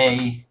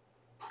A.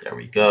 There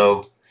we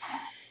go.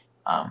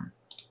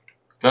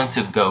 Going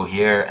to go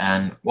here,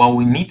 and well,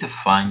 we need to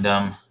find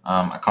them.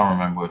 I can't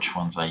remember which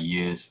ones I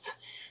used.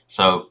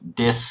 So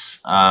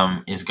this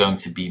is going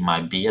to be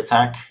my B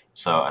attack.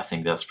 So I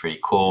think that's pretty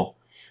cool.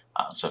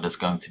 So that's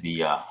going to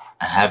be a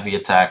heavy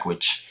attack,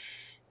 which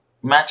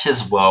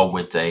matches well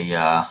with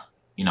a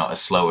a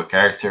slower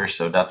character,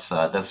 so that's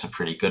a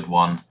pretty good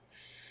one.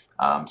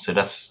 So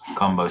that's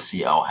combo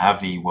CL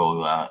heavy.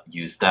 We'll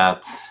use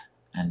that,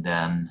 and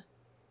then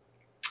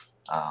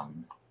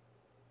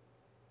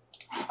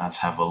let's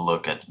have a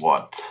look at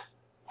what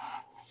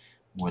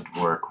would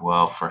work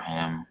well for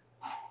him.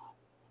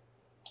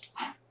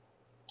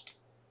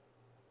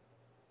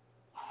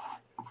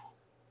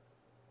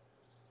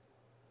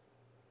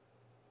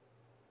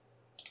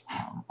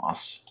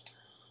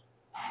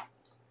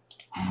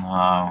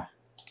 No.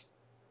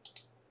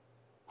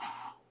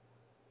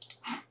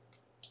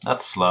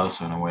 That's slow,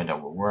 so in a way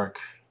that will work.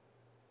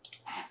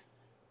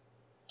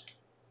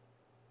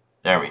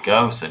 There we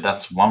go, so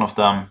that's one of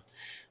them.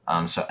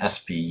 So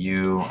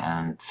SPU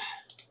and,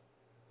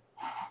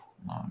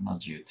 no, not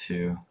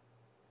U2.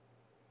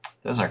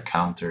 Those are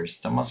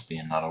counters, there must be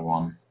another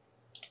one.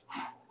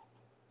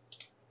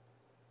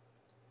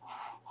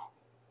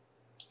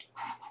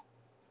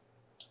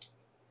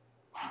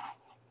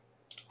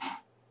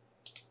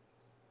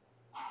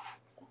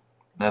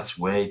 That's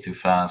way too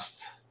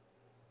fast.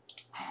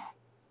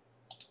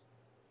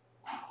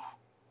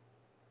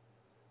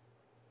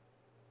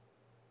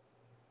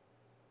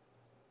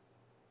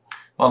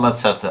 Well,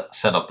 let's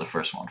set up the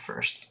first one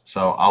first.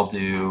 So I'll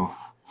do,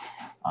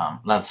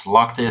 let's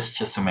lock this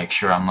just to make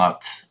sure I'm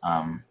not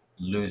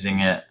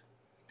losing it.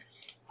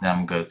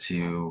 Then go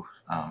to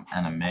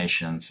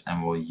animations,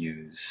 and we'll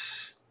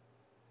use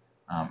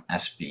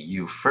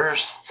SPU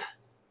first.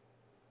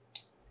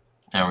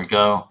 There we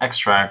go,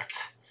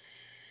 extract.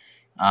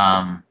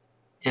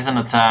 Is an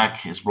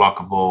attack, is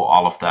blockable,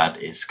 all of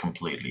that is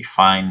completely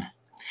fine.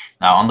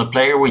 Now on the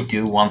player we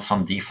do want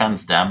some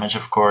defense damage,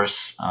 of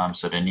course,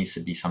 so there needs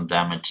to be some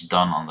damage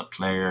done on the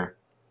player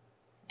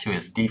to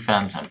his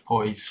defense and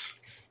poise.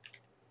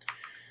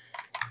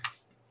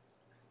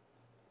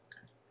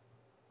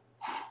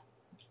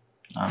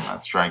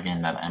 Let's drag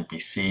in that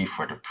NPC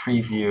for the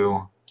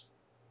preview.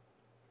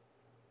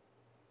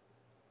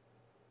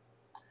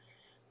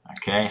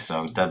 Okay,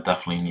 so that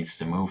definitely needs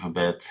to move a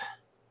bit.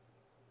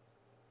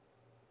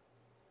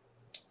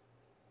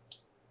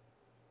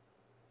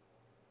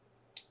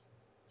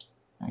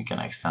 We can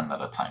extend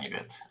that a tiny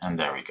bit, and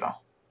there we go.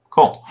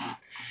 Cool.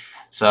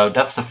 So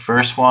that's the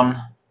first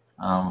one.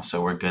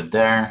 So we're good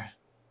there.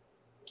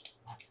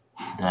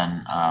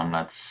 Then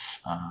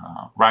let's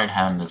right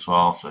hand as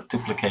well. So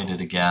duplicate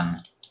it again.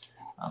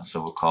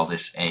 So we'll call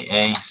this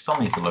AA. Still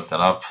need to look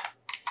that up.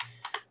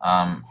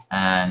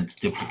 And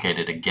duplicate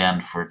it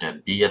again for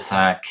the B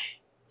attack.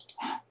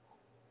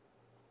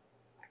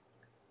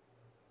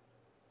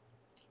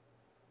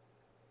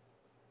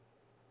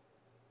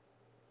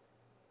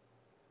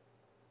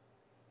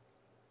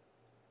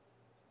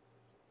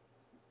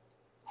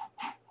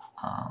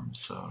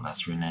 So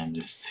let's rename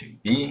this to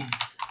B.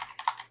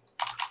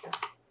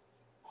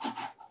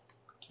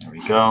 There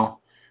we go.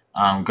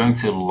 I'm going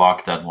to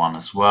lock that one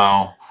as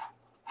well.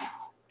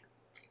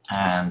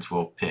 And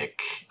we'll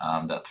pick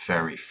that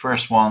very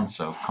first one,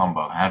 so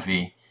combo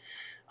heavy,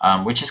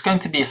 which is going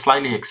to be a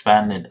slightly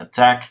expanded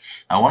attack.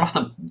 Now, one of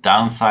the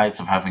downsides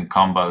of having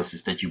combos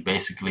is that you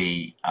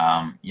basically,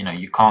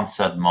 you can't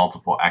set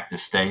multiple active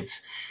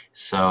states.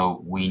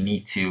 So we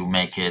need to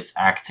make it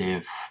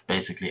active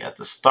basically at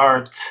the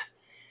start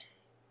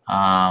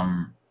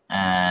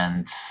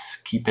and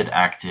keep it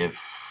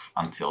active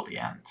until the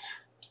end.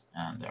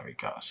 And there we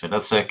go. So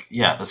that's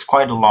that's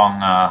quite a long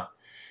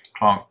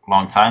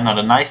time. Now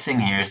the nice thing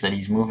here is that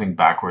he's moving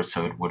backwards,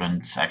 so it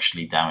wouldn't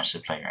actually damage the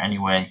player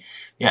anyway.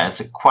 Yeah,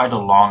 it's quite a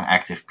long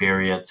active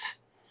period.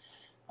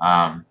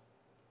 I'm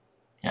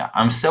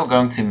still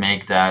going to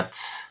make that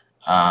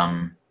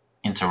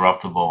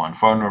interruptible and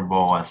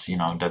vulnerable, as you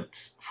know,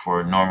 that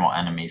for normal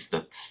enemies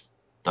that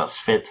does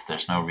fit.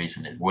 There's no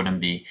reason it wouldn't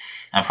be.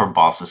 And for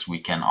bosses, we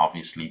can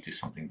obviously do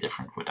something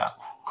different with that.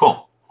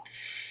 Cool.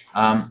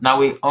 Now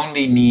we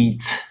only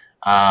need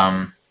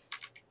a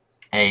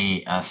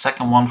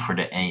second one for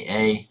the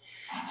AA.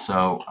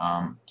 So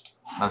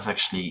let's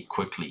actually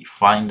quickly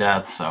find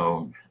that.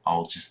 So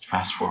I'll just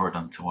fast forward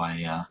until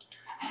I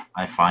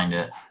find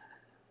it.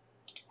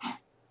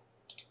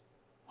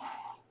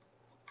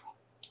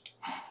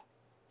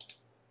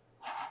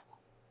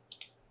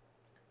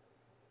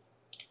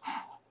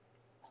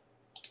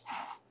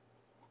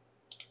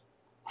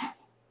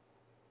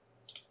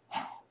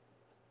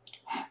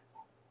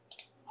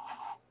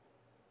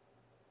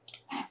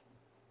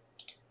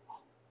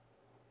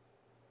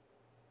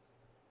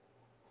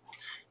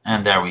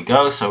 And there we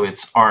go. So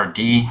it's RD.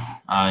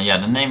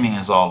 The naming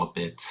is all a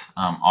bit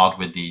odd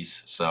with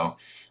these. So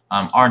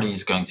RD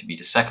is going to be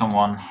the second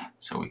one.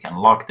 So we can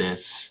lock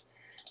this,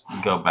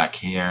 go back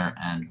here,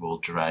 and we'll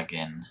drag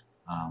in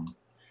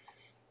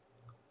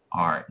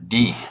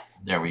RD.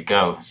 There we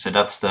go. So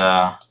that's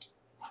the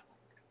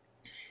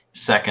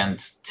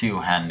second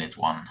two-handed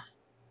one.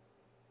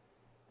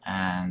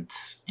 And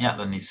yeah,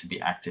 that needs to be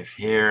active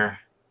here.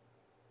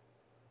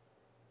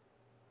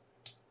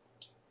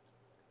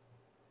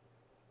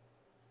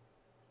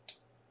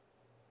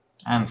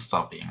 And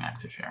stop being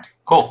active here.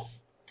 Cool.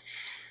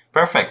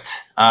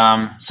 Perfect.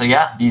 So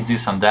yeah, these do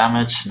some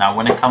damage. Now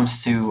when it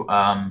comes to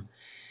the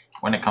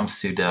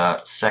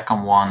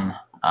second one,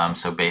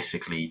 so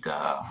basically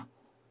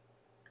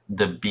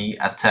the B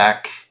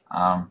attack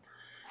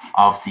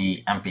of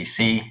the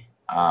NPC.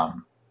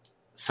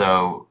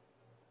 So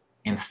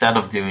instead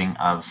of doing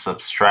a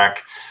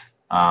subtract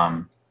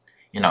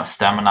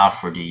stamina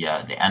for the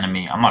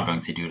enemy, I'm not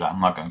going to do that. I'm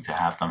not going to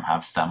have them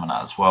have stamina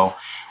as well.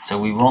 So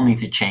we will need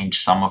to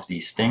change some of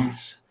these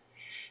things.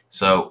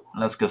 So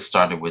let's get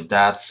started with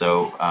that.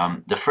 So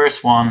the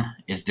first one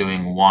is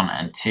doing 1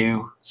 and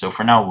 2. So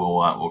for now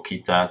we'll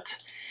keep that.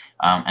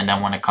 And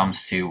then when it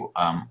comes to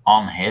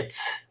on hit,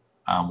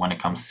 when it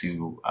comes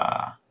to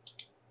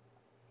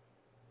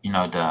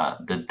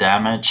the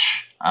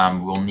damage,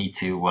 we'll need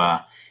to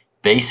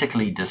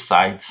basically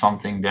decide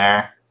something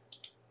there.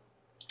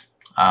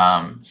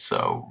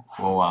 So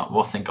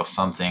we'll think of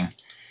something.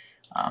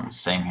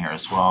 Same here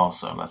as well.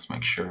 So let's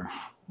make sure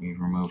we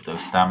remove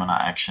those stamina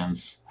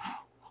actions.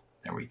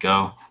 There we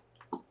go.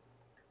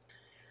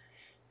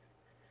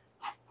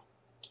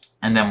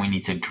 And then we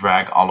need to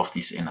drag all of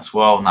these in as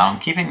well. Now I'm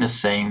keeping the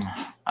same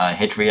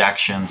hit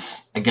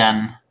reactions.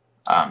 Again,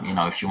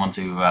 if you want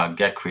to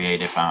get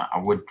creative, I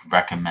would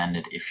recommend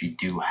it if you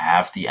do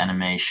have the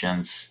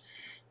animations,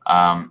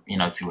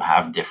 to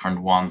have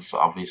different ones.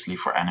 Obviously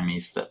for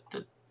enemies that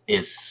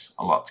is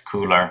a lot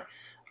cooler,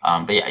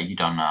 but yeah, you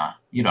don't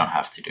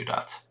have to do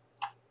that,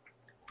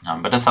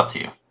 but that's up to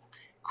you.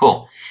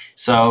 Cool.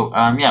 So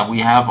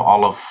we have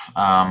all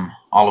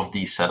of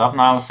these set up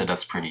now, so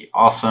that's pretty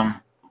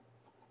awesome.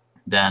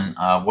 Then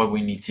what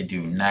we need to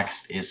do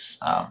next is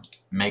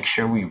make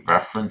sure we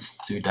reference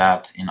to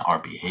that in our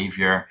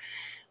behavior.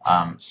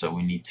 So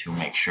we need to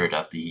make sure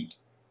that he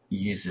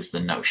uses the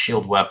no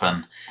shield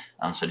weapon,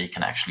 so that he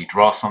can actually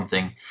draw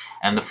something.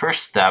 And the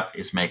first step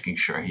is making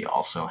sure he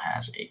also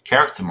has a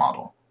character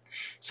model.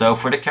 So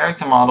for the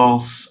character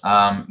models,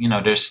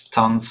 there's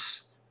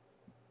tons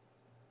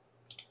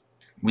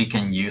we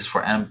can use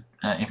for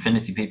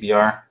Infinity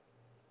PBR.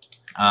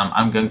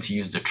 I'm going to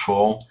use the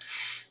troll.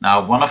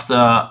 Now, one of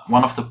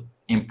the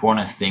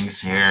important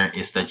things here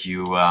is that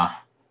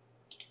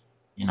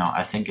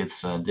I think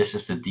it's this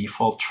is the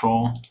default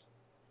troll.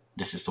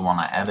 This is the one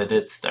I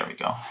edited. There we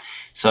go.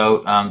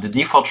 So the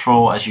default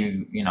troll, as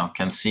you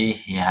can see,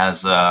 he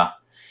has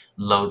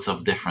loads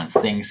of different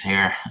things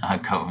here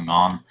going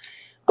on.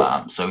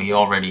 So he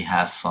already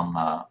has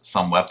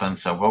some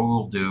weapons. So what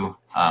we'll do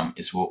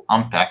is we'll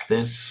unpack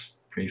this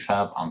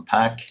prefab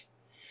unpack.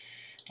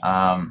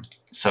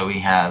 So he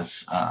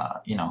has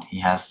he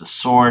has the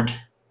sword,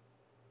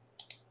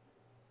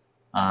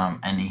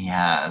 and he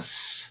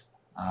has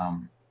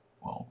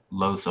well,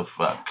 loads of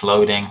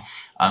clothing.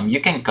 You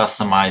can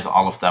customize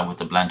all of that with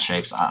the blend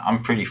shapes.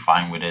 I'm pretty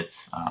fine with it.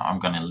 I'm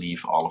gonna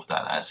leave all of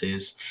that as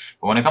is.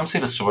 But when it comes to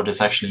the sword,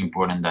 it's actually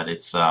important that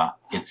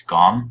it's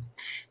gone.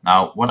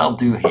 Now, what I'll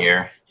do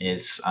here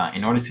is,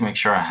 in order to make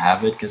sure I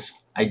have it, because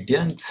I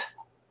didn't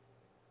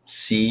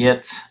see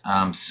it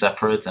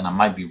separate, and I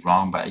might be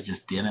wrong, but I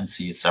just didn't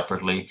see it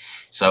separately.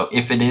 So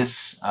if it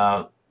is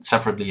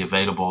separately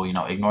available, you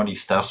know, ignore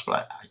these steps,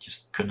 but I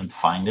just couldn't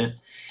find it.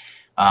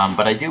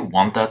 But I do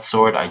want that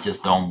sword. I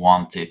just don't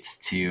want it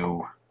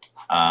to,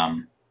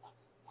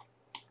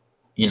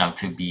 you know,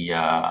 to be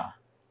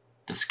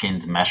the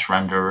skinned mesh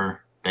renderer,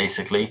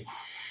 basically.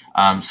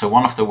 So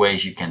one of the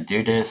ways you can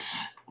do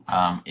this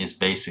is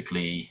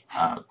basically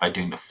by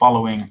doing the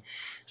following.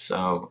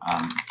 So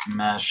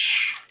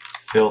mesh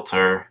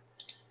filter,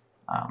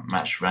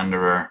 mesh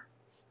renderer.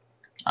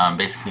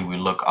 Basically, we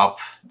look up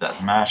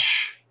that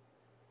mesh,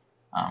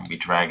 we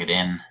drag it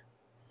in,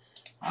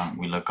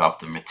 we look up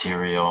the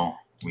material,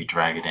 we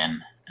drag it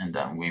in, and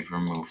then we've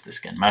removed the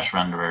skin mesh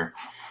renderer.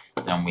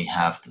 Then we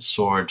have the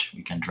sword,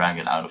 we can drag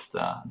it out of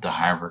the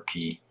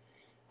hierarchy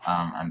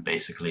and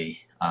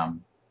basically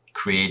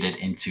create it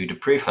into the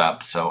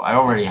prefab. So I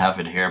already have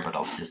it here, but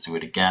I'll just do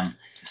it again.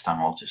 This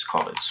time I'll just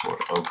call it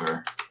Sword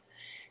Ogre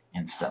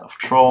instead of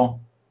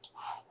Troll.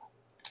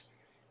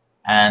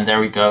 And there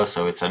we go.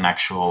 So it's an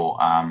actual,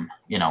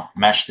 you know,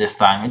 mesh this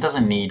time. It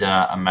doesn't need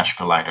a mesh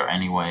collider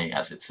anyway,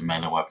 as it's a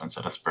melee weapon,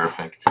 so that's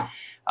perfect.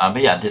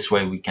 But yeah, this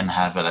way we can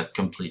have it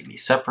completely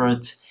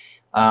separate,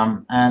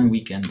 and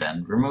we can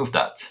then remove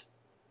that.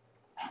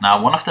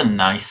 Now, one of the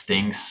nice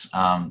things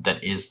that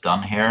is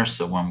done here,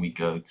 so when we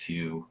go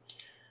to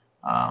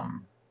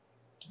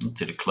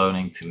the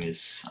clothing, to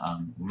his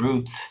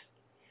root,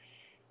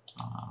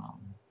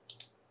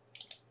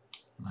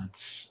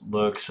 let's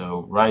look.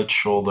 So right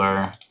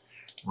shoulder,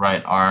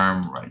 right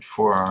arm, right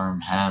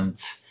forearm, hand.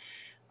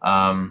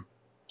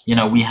 You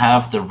know, we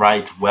have the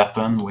right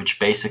weapon, which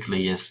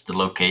basically is the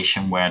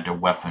location where the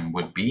weapon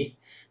would be.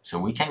 So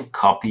we can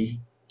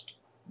copy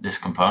this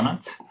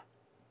component.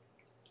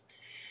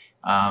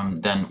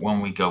 Then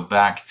when we go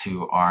back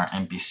to our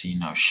NPC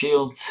no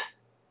shield,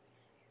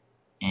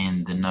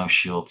 in the no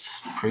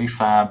shields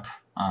prefab,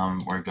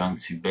 we're going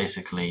to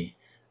basically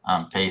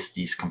paste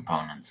these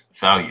component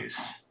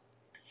values.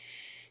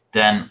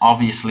 Then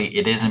obviously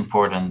it is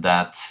important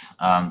that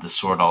the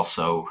sword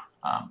also,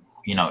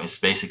 you know, is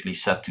basically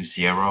set to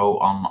 0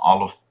 on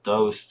all of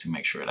those to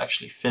make sure it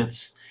actually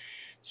fits.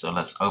 So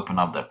let's open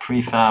up that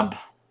prefab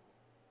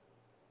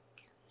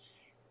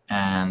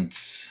and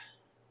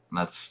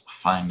let's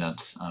find that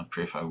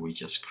prefab we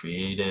just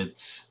created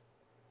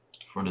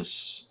for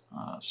this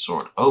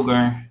Sword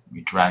Ogre.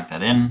 We drag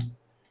that in.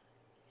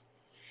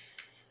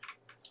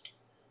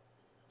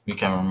 We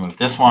can remove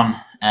this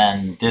one,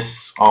 and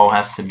this all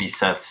has to be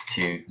set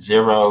to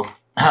 0.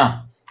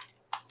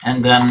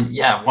 And then,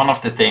 yeah, one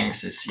of the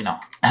things is, you know,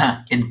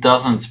 it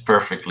doesn't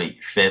perfectly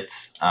fit,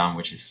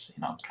 which is,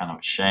 you know, kind of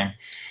a shame.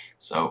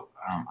 So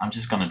I'm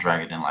just going to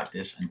drag it in like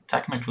this, and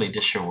technically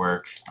this should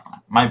work.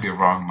 Might be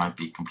wrong, might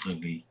be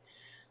completely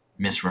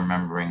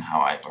misremembering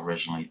how I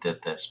originally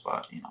did this,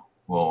 but, you know,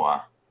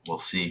 we'll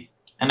see.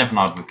 And if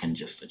not, we can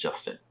just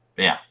adjust it.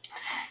 But yeah.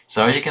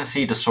 So as you can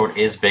see, the sword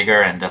is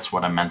bigger, and that's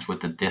what I meant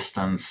with the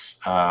distance.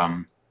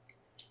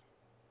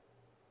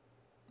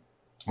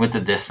 With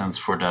the distance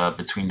for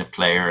between the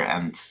player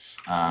and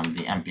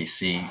the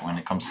NPC when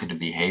it comes to the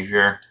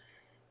behavior.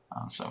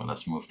 So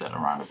let's move that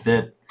around a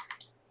bit.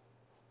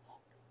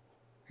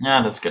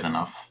 Yeah, that's good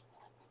enough.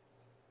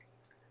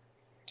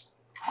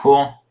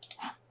 Cool.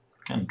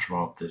 Can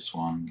drop this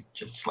one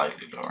just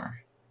slightly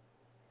lower.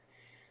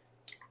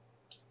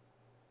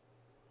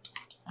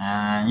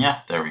 And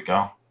yeah, there we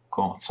go.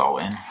 Cool, it's all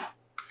in.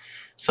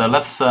 So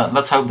let's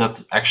hope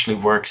that actually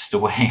works the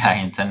way I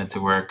intended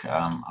to work.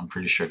 I'm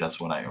pretty sure that's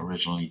what I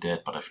originally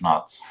did, but if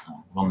not,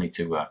 we'll need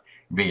to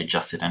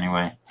readjust it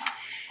anyway.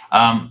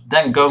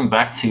 Then going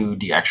back to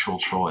the actual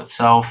troll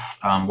itself,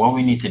 what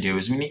we need to do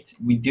is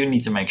we do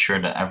need to make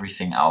sure that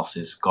everything else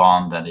is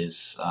gone that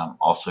is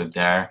also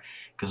there,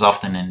 because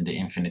often in the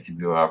Infinity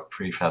VR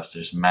prefabs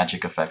there's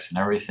magic effects and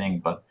everything,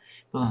 but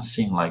it doesn't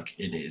seem like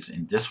it is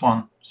in this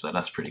one, so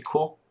that's pretty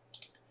cool.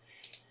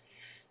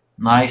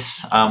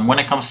 Nice. When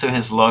it comes to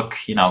his look,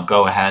 you know,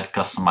 go ahead,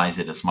 customize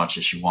it as much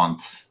as you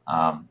want.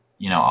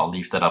 You know, I'll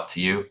leave that up to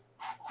you.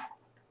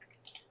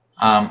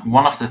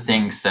 One of the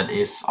things that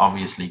is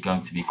obviously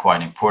going to be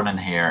quite important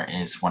here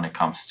is when it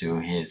comes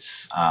to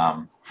his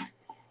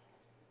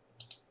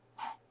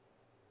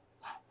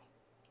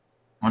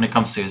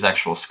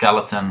actual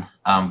skeleton.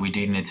 We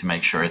do need to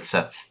make sure it's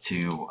set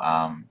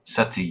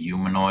to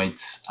humanoid,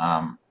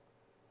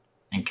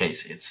 in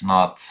case it's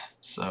not.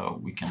 So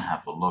we can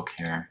have a look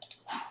here.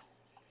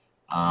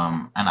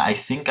 And I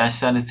think I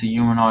set it to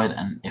humanoid,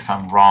 and if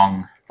I'm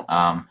wrong,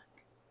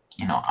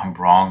 you know, I'm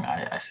wrong.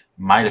 I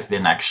might have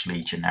been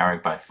actually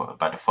generic by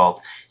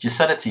default. Just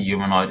set it to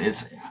humanoid.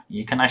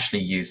 You can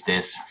actually use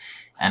this,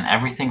 and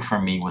everything for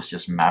me was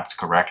just mapped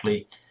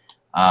correctly.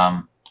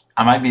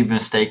 I might be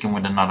mistaken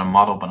with another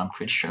model, but I'm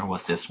pretty sure it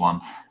was this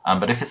one.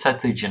 But if it's set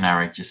to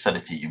generic, just set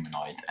it to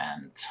humanoid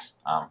and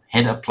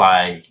hit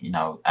apply,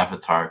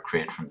 avatar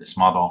create from this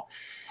model.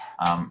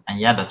 And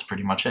yeah, that's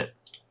pretty much it.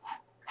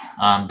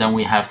 Then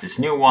we have this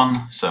new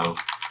one, so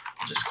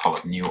I'll just call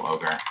it new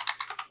ogre.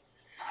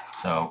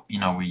 So,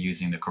 we're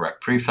using the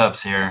correct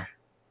prefabs here.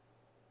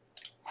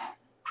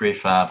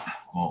 Prefab,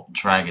 we'll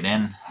drag it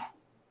in.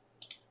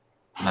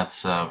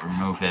 Let's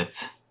remove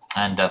it.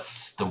 And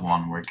that's the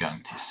one we're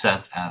going to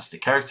set as the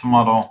character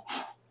model.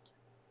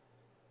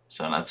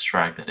 So let's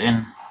drag that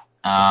in.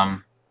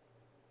 And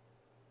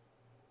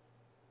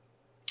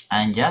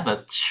yeah,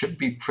 that should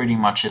be pretty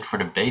much it for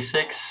the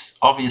basics.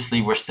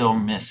 Obviously, we're still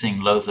missing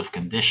loads of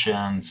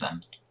conditions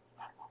and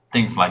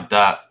things like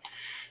that.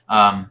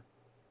 But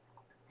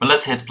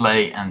let's hit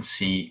play and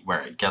see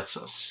where it gets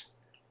us.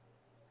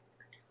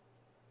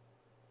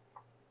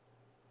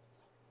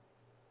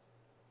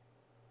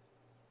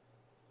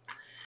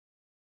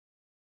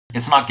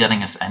 It's not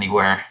getting us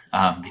anywhere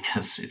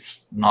because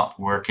it's not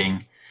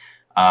working.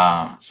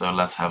 So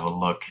let's have a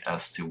look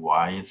as to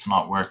why it's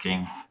not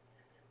working.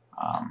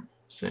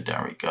 So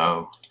there we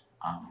go.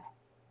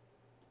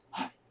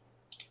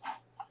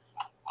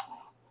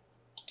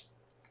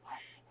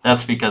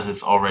 That's because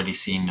it's already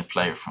seeing the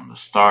player from the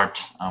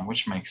start,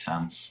 which makes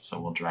sense. So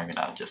we'll drag it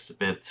out just a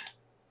bit.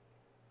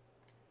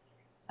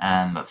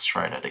 And let's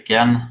try that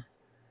again.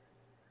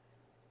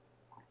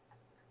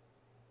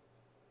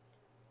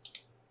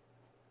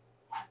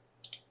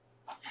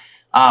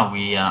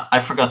 I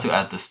forgot to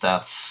add the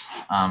stats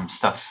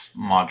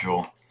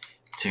module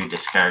to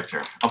this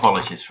character.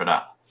 Apologies for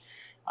that.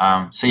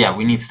 So yeah,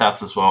 we need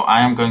stats as well.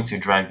 I am going to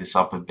drag this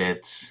up a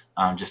bit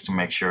just to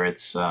make sure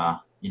it's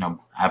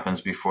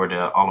happens before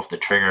all of the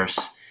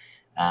triggers.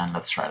 And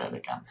let's try that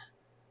again.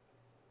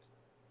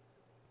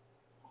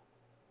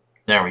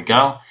 There we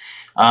go.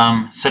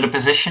 So the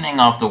positioning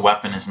of the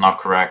weapon is not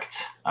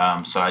correct.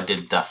 So I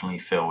did definitely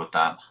fail with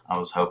that. I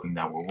was hoping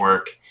that would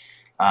work.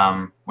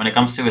 When it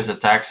comes to his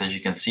attacks, as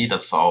you can see,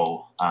 that's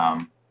all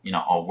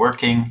all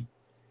working.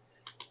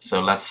 So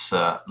let's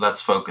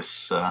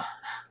focus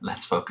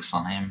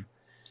on him.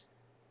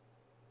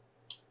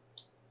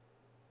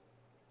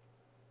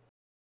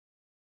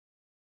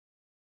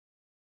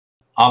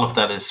 All of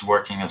that is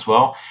working as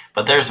well,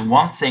 but there's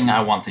one thing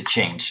I want to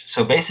change.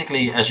 So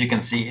basically, as you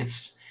can see,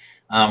 it's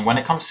when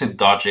it comes to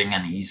dodging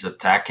and he's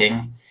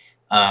attacking,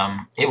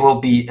 it will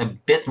be a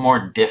bit more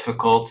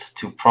difficult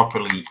to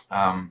properly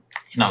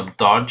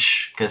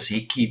dodge because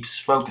he keeps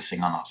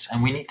focusing on us,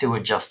 and we need to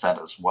adjust that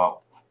as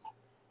well.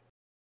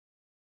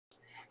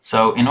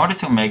 So in order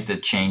to make the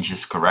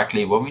changes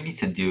correctly, what we need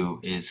to do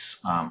is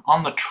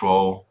on the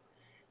troll,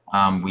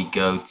 we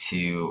go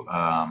to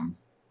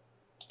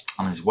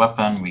on his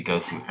weapon, we go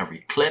to every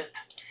clip,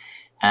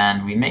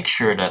 and we make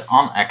sure that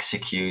on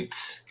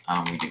execute,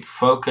 we do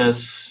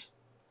focus,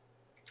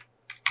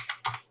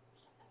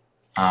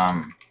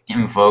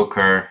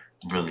 invoker,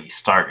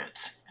 release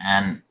target.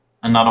 And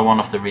another one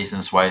of the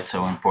reasons why it's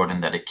so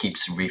important that it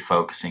keeps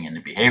refocusing in the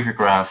behavior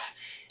graph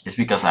is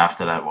because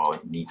after that, well,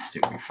 it needs to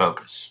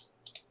refocus.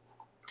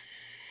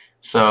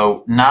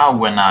 So now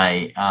when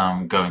I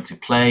am going to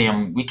play,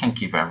 and we can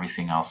keep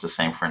everything else the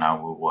same for now,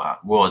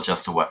 we'll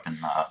adjust the weapon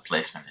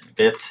placement in a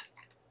bit.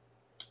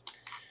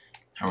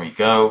 There we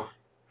go.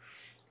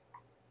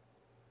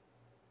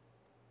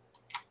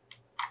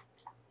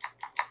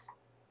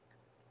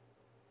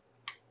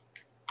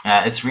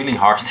 It's really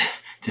hard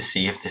to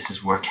see if this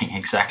is working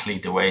exactly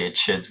the way it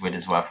should with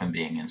his weapon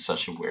being in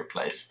such a weird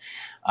place.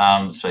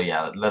 So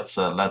yeah, let's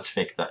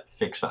fix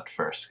that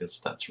first,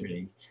 because that's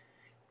really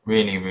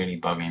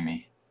bugging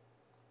me.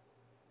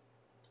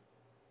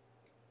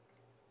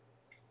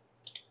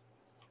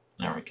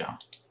 There we go.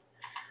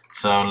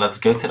 So let's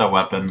go to the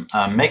weapon.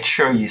 Make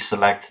sure you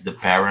select the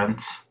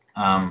parent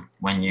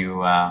when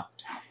you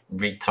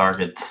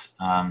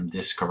retarget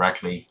this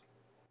correctly.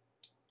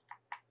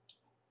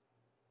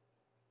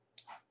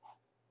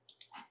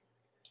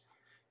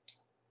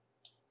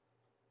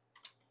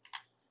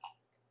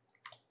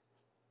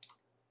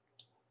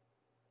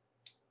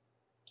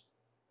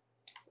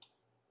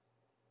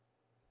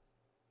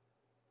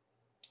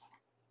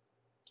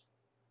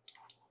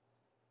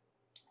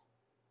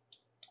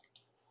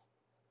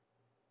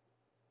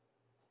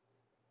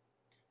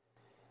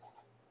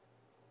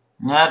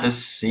 Yeah,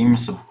 this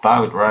seems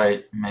about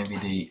right. Maybe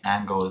the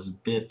angle is a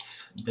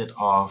bit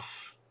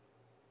off.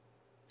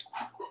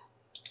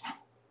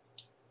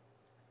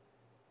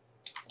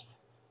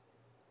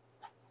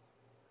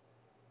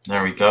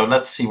 There we go.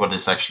 Let's see what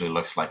this actually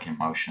looks like in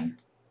motion.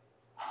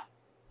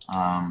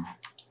 Yeah,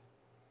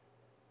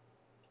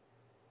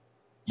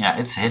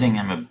 it's hitting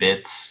him a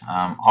bit.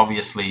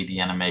 Obviously, the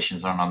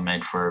animations are not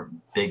made for a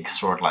big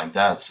sword like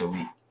that, so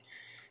we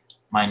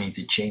might need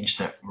to change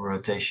the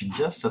rotation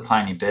just a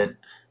tiny bit.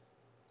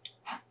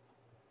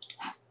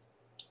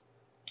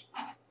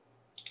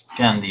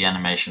 Again, the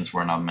animations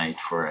were not made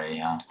for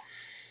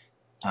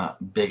a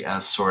big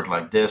ass sword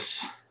like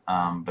this.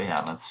 But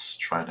yeah, let's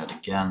try that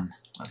again.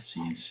 Let's see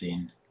in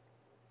scene.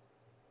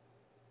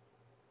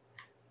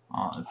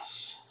 Well,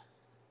 it's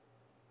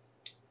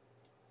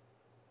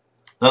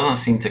doesn't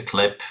seem to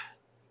clip,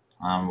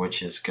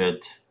 which is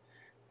good.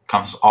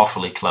 Comes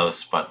awfully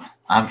close, but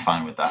I'm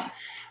fine with that.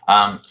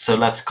 So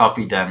let's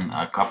copy then,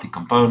 copy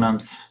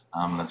component.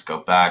 Let's go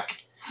back.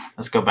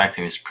 Let's go back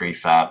to his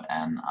prefab,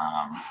 and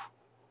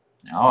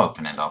I'll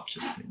open it up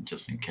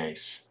just in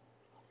case,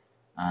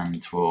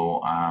 and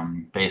we'll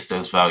paste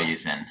those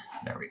values in.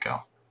 There we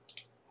go.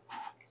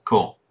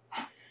 Cool.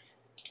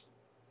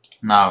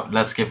 Now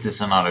let's give this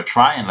another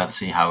try, and let's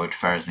see how it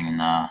fares in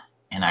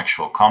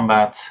actual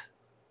combat.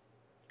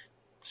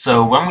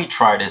 So when we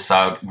try this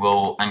out,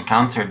 we'll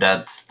encounter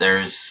that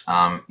there's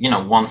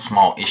one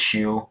small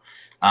issue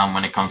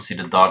when it comes to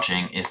the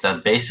dodging, is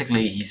that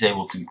basically he's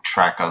able to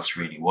track us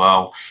really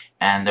well,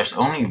 and there's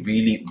only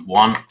really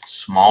one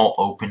small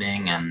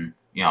opening, and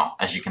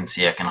as you can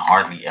see, I can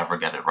hardly ever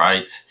get it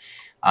right.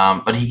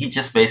 But he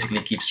just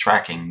basically keeps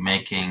tracking,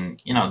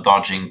 making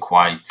dodging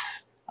quite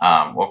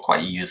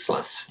quite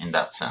useless in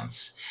that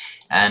sense.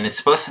 And it's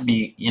supposed to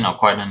be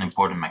quite an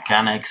important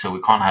mechanic, so we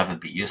can't have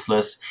it be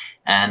useless.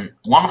 And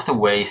one of the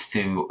ways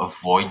to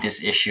avoid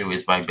this issue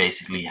is by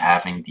basically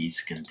having these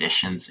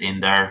conditions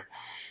in there.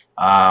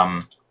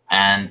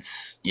 And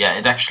yeah,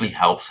 it actually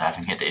helps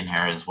having it in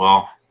here as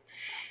well.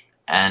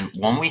 And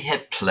when we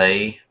hit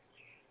play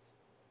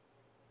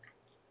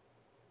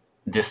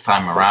this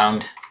time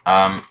around,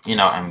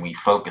 and we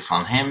focus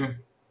on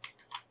him,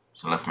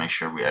 so let's make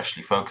sure we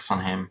actually focus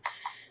on him,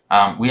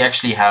 we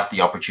actually have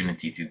the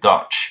opportunity to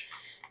dodge.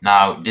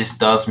 Now, this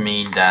does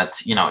mean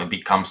that, it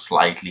becomes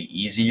slightly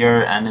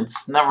easier, and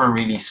it's never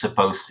really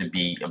supposed to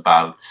be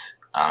about,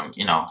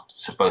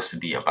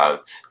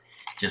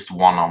 just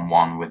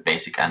one-on-one with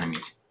basic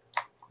enemies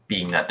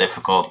being that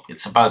difficult.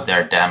 It's about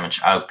their damage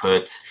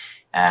output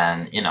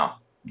and,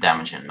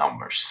 damage in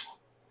numbers.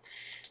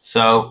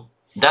 So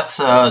that's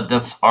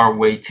our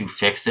way to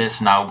fix this.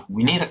 Now,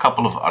 we need a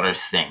couple of other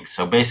things.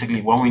 So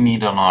basically, what we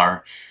need on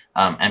our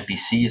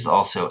NPC is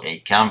also a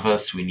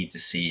canvas. We need to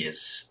see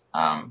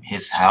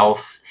his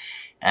health,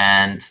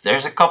 and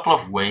there's a couple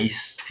of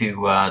ways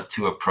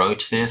to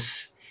approach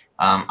this.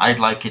 I'd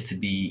like it to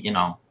be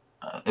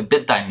a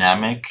bit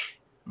dynamic,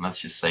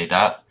 let's just say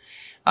that.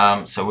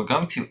 So we're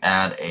going to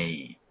add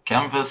a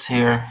canvas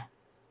here.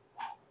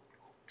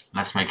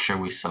 Let's make sure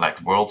we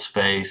select world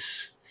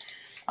space,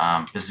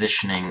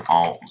 positioning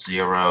all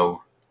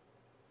 0,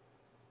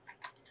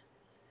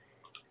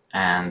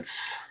 and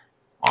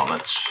well,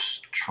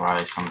 let's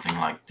try something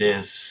like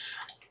this.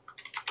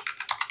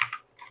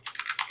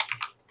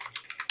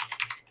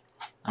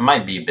 It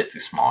might be a bit too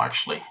small,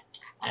 actually.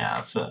 Yeah,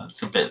 it's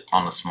a bit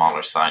on the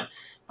smaller side,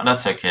 but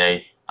that's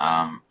okay.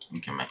 We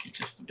can make it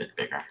just a bit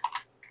bigger.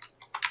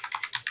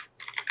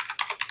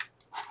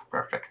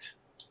 Perfect.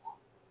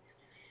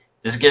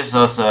 This gives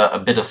us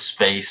a bit of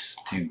space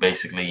to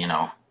basically,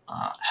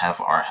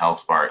 have our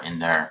health bar in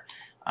there.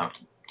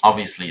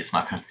 Obviously, it's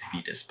not going to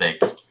be this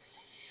big.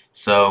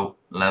 So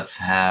let's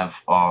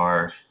have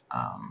our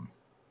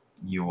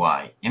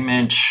UI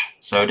image.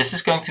 So this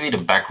is going to be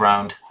the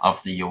background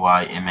of the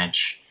UI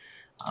image.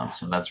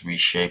 So let's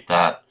reshape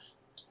that.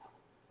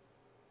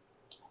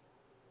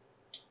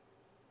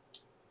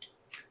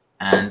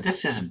 And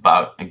this is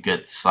about a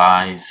good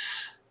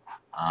size.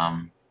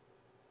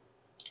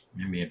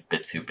 Maybe a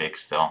bit too big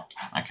still.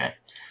 Okay,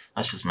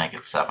 let's just make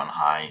it 7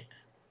 high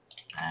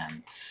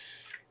and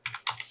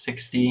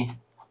 60.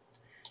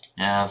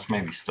 Yeah, it's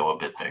maybe still a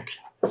bit big.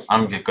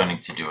 I'm going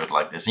to do it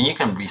like this, and you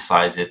can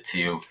resize it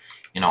to,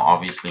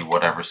 obviously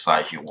whatever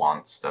size you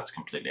want. That's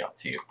completely up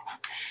to you.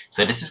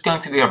 So this is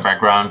going to be our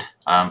background.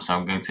 So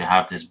I'm going to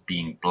have this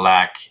being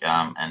black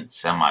and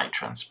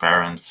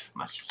semi-transparent.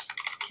 Let's just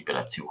keep it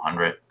at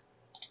 200.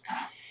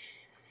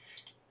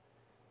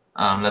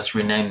 Let's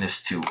rename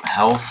this to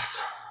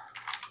health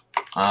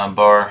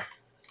bar.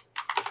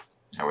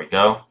 There we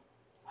go.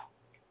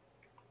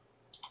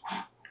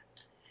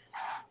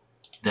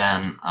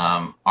 Then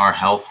our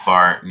health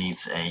bar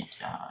needs a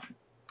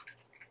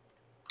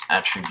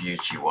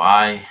attribute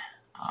UI,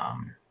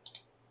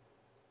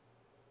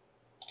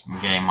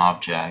 game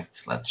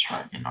object. Let's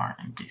try in our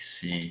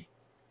NPC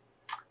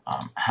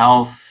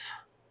health.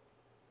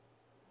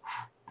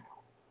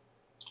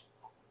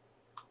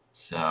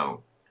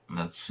 So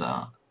let's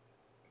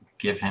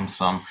give him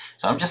some.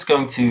 So I'm just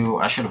going to,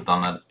 I should have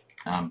done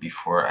that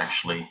before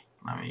actually.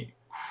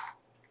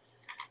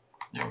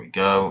 There we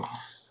go.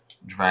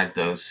 Drag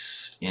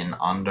those in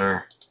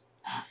under.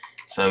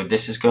 So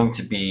this is going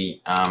to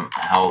be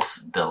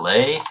health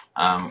delay,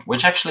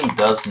 which actually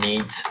does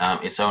need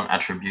its own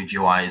attribute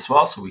UI as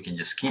well. So we can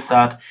just keep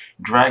that,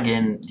 drag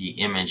in the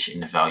image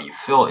in the value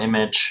fill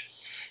image.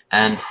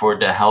 And for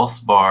the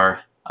health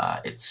bar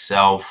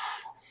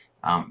itself,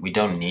 we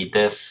don't need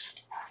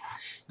this.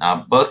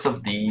 Now both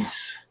of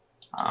these,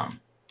 there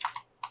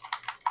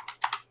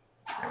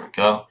we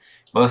go.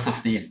 Both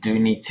of these do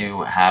need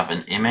to have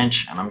an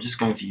image, and I'm just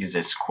going to use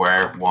a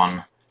square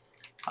one.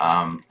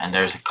 And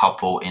there's a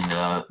couple in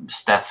the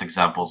stats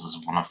examples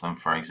as one of them,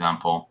 for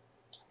example.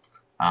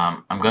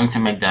 I'm going to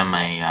make them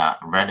a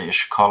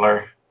reddish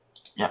color.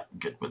 Yeah,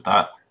 good with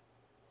that.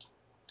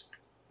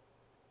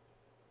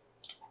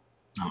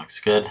 That looks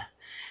good.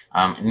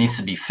 It needs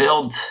to be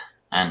filled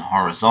and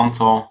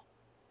horizontal.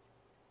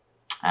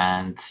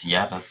 And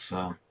yeah, that's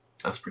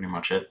pretty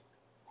much it.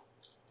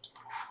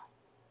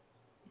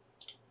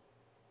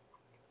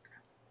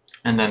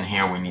 And then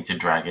here we need to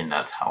drag in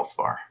that health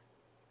bar.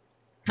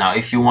 Now,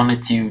 if you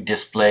wanted to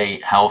display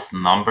health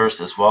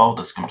numbers as well,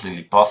 that's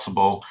completely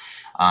possible.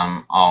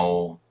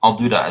 I'll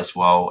do that as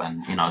well,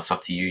 and you know, it's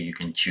up to you. You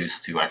can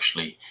choose to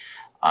actually,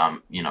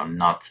 you know,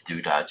 not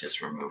do that.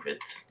 Just remove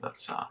it.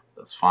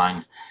 That's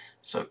fine.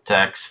 So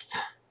text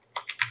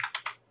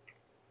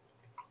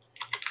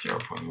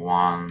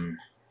 0.1.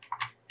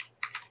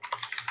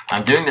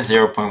 I'm doing the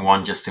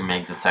 0.1 just to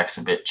make the text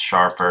a bit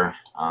sharper.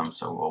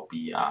 So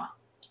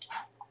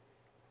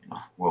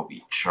will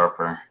be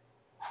sharper.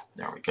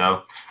 There we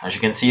go. As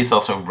you can see, it's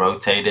also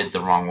rotated the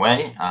wrong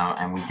way,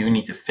 and we do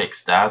need to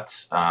fix that.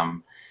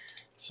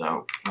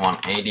 So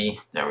 180,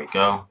 there we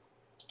go.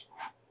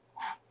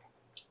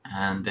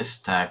 And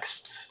this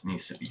text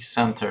needs to be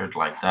centered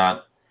like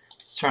that.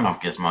 Let's turn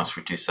off gizmos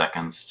for 2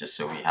 seconds just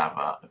so we have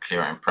a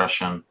clear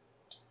impression.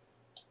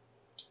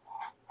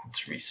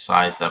 Let's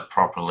resize that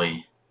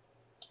properly.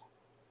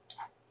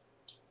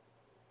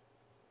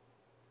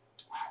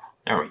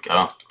 There we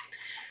go.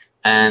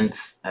 And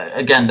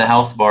again, the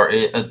health bar,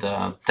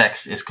 the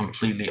text is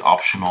completely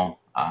optional.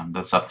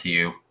 That's up to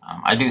you.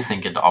 I do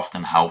think it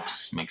often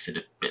helps, makes it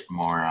a bit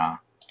more,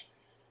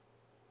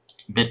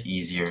 bit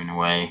easier in a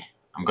way.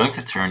 I'm going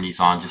to turn these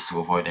on just to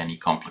avoid any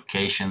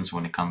complications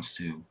when it comes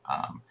to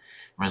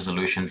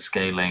resolution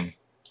scaling.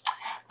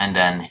 And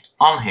then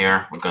on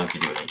here, we're going to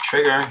do a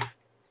trigger,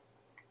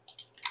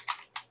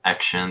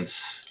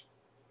 actions,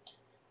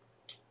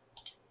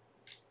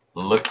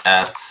 look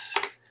at,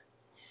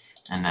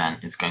 and then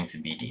it's going to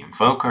be the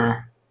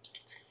invoker,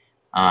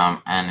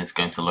 and it's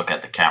going to look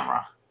at the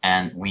camera.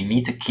 And we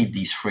need to keep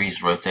these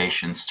freeze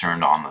rotations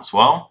turned on as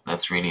well.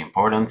 That's really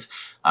important,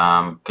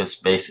 because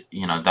basically,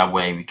 you know, that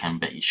way we can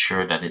be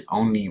sure that it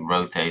only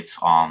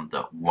rotates on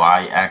the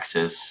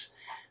y-axis,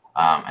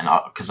 and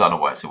because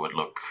otherwise it would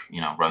look, you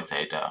know,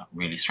 rotate a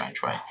really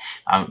strange way.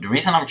 The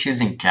reason I'm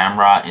choosing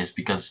camera is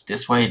because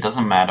this way it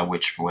doesn't matter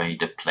which way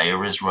the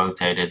player is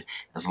rotated,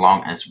 as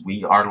long as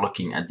we are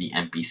looking at the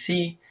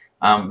NPC.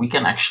 We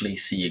can actually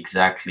see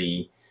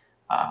exactly,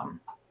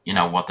 you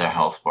know, what their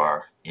health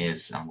bar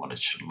is and what it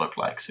should look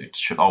like. So it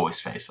should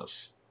always face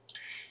us.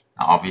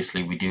 Now,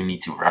 obviously, we do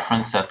need to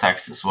reference that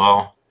text as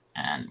well,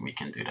 and we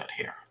can do that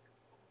here.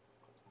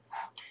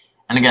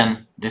 And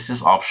again, this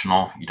is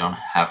optional. You don't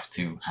have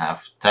to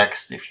have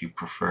text if you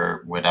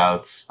prefer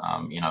without,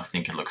 you know,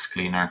 think it looks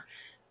cleaner.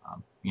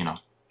 You know,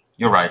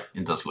 you're right,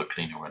 it does look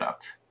cleaner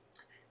without.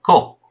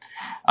 Cool.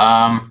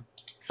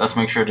 Let's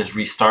make sure this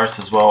restarts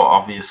as well,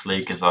 obviously,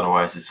 because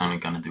otherwise it's only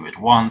going to do it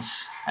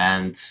once.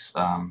 And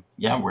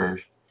yeah, we're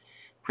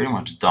pretty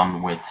much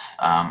done with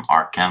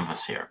our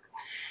canvas here.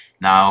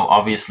 Now,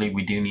 obviously,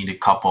 we do need a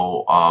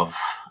couple of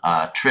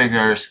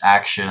triggers,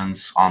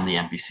 actions on the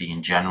NPC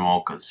in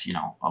general, because, you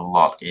know, a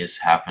lot is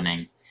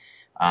happening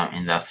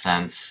in that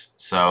sense.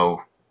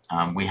 So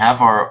we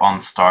have our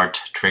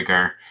onStart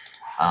trigger,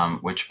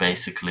 which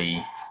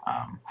basically,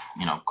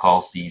 you know,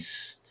 calls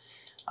these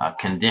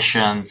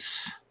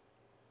conditions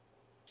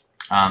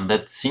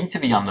that seem to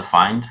be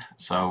undefined.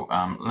 So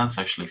let's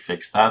actually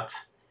fix that.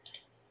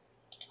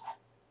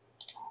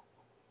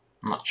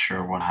 I'm not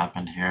sure what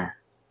happened here.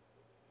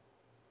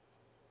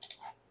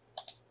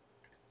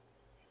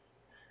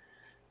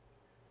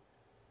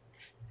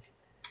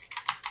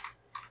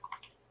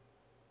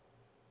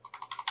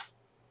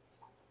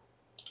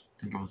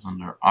 I think it was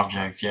under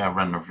objects. Yeah,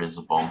 render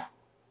visible.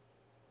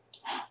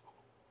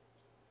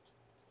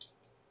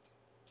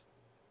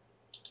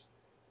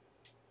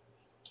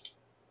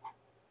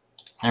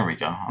 There we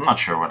go. I'm not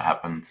sure what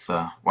happened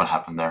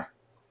there.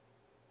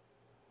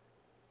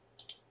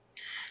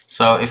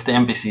 So if the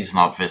NPC is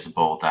not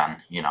visible,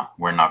 then, you know,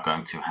 we're not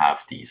going to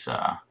have these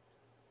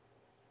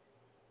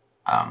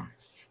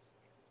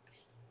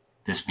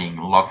this being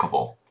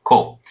lockable.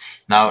 Cool.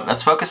 Now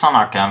let's focus on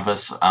our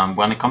canvas.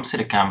 When it comes to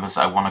the canvas,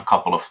 I want a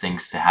couple of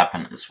things to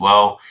happen as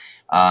well.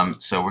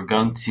 So we're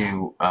going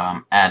to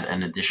add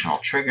an additional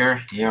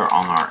trigger here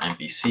on our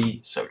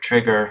NPC. So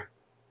trigger,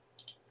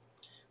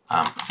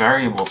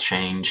 variable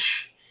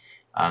change.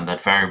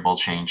 That variable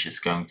change is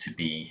going to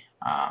be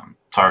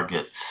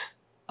target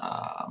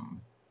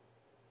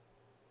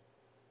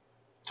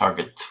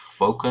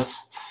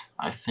focused,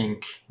 I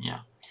think. Yeah.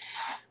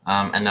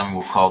 And then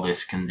we'll call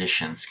this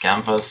conditions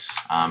canvas,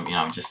 you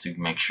know, just to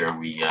make sure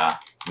we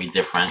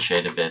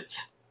differentiate a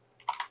bit.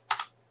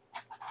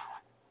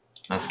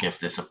 Let's give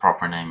this a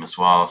proper name as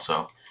well.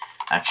 So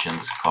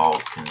actions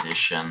called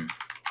condition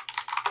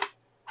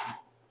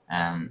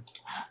and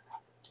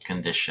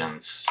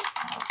conditions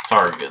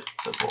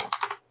targetable.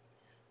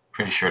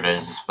 Pretty sure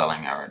there's a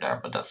spelling error there,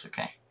 but that's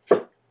okay.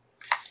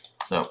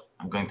 So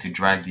I'm going to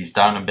drag these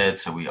down a bit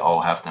so we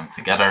all have them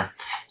together.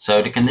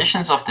 So the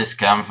conditions of this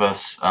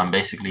canvas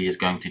basically is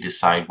going to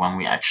decide when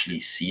we actually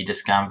see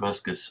this canvas,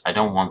 because I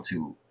don't want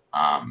to,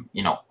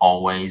 you know,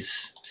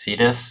 always see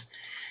this.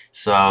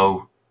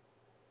 So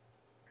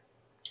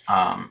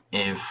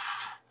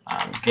if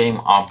game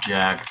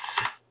object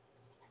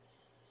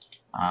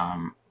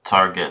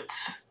target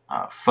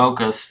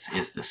focused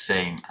is the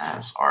same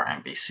as our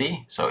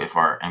NPC. So if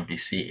our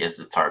NPC is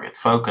the target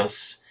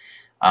focus,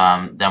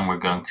 then we're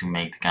going to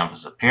make the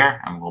canvas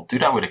appear, and we'll do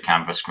that with a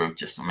canvas group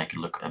just to make it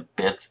look a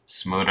bit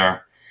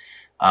smoother.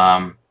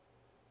 And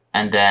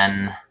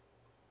then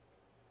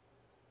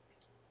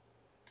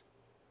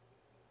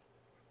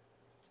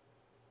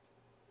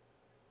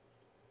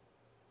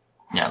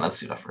yeah, let's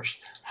do that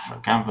first. So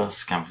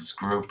canvas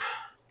group.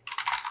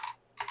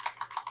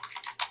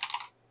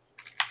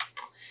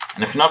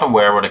 And if you're not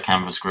aware what a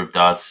canvas group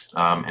does,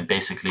 it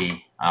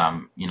basically,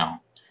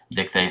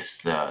 dictates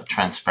the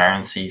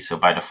transparency. So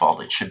by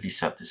default, it should be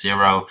set to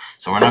 0.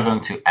 So we're not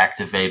going to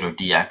activate or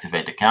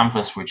deactivate the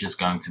canvas. We're just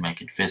going to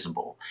make it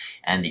visible.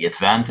 And the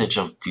advantage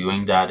of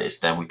doing that is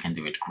that we can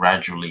do it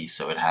gradually.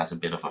 So it has a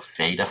bit of a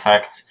fade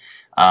effect,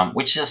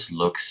 which just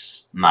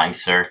looks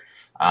nicer.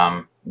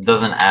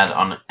 Doesn't add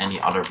on any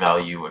other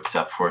value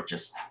except for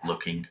just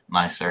looking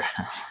nicer.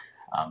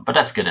 But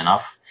that's good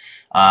enough.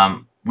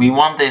 We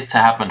want it to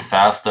happen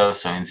fast though,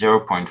 so in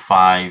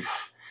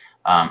 0.5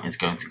 it's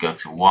going to go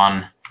to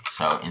 1.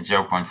 So in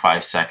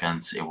 0.5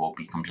 seconds it will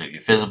be completely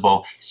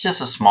visible. It's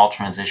just a small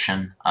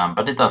transition,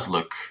 but it does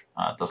look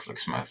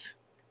smooth.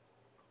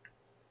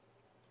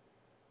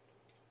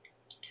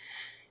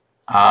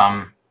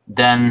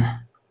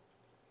 Then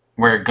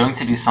we're going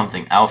to do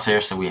something else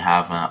here. So we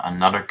have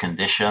another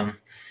condition.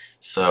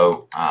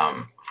 So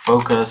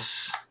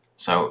focus.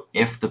 So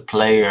if the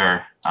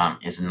player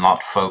is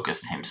not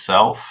focused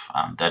himself,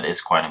 that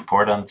is quite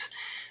important,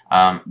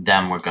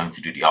 then we're going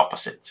to do the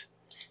opposite.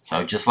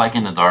 So just like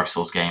in the Dark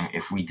Souls game,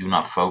 if we do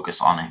not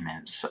focus on him,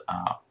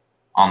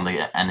 on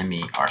the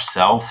enemy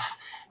ourselves,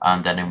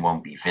 then it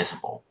won't be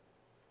visible.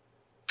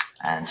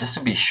 And just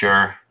to be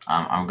sure,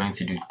 I'm going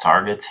to do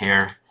target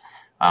here.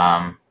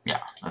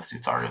 Yeah, let's do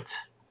target.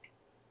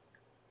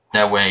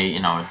 That way,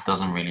 it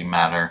doesn't really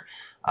matter.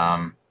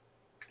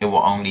 It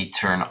will only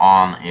turn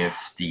on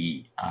if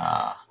the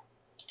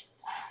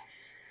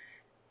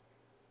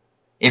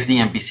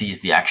NPC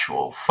is the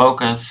actual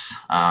focus,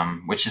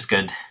 which is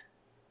good.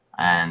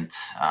 And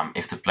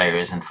if the player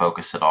isn't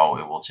focused at all,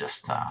 it will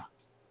just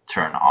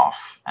turn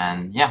off.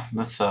 And yeah,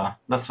 that's a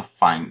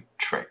fine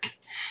trick.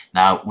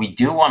 Now we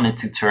do want it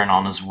to turn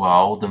on as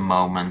well the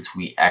moment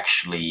we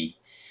actually,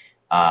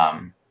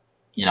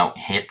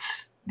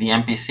 hit the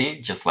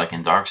NPC, just like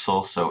in Dark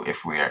Souls. So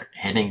if we're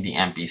hitting the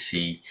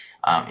NPC,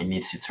 it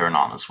needs to turn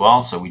on as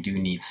well. So we do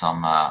need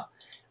some a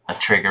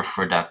trigger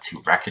for that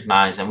to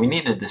recognize, and we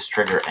needed this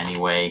trigger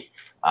anyway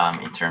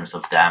in terms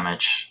of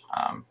damage.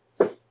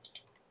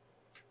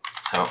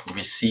 So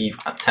receive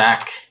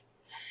attack,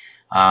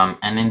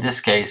 and in this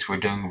case we're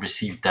doing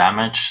receive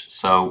damage.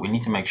 So we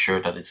need to make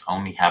sure that it's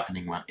only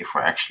happening if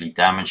we're actually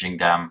damaging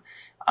them,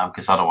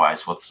 because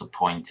otherwise, what's the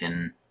point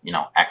in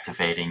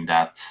activating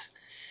that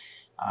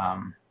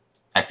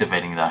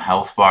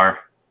health bar?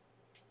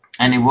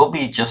 And it will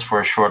be just for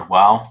a short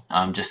while,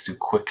 just to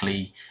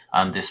quickly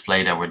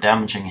display that we're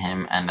damaging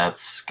him, and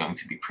that's going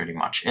to be pretty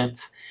much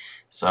it.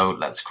 So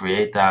let's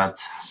create that.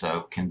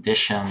 So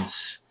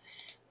conditions,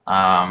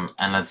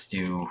 and let's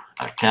do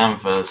a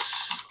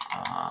canvas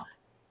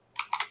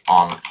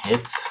on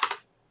hit.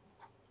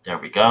 There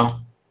we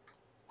go.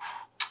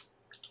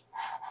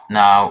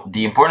 Now,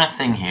 the important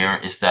thing here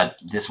is that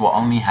this will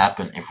only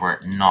happen if we're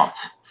not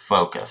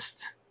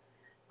focused.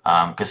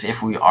 Because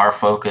if we are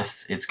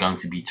focused, it's going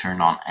to be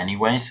turned on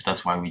anyway, so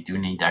that's why we do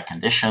need that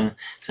condition.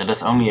 So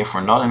that's only if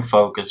we're not in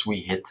focus,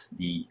 we hit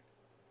the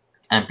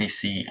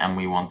NPC and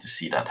we want to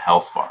see that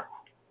health bar.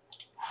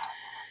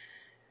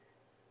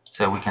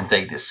 So we can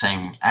take the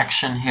same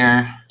action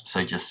here,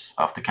 so just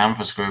of the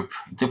canvas group,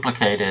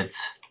 duplicate it.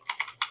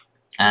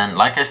 And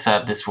like I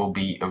said, this will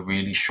be a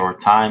really short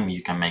time.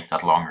 You can make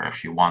that longer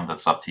if you want,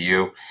 that's up to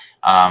you.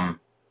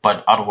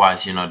 But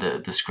otherwise,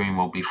 the screen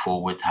will be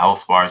full with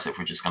health bars if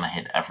we're just going to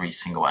hit every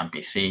single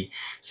NPC.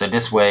 So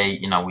this way,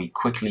 we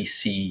quickly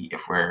see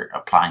if we're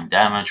applying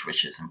damage,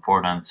 which is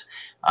important.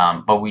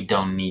 But we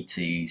don't need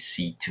to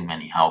see too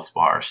many health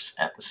bars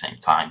at the same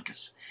time,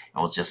 because it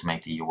will just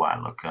make the UI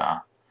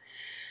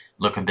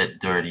look a bit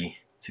dirty,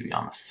 to be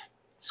honest.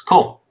 It's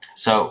cool.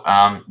 So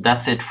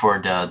that's it for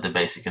the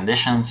basic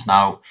conditions.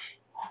 Now,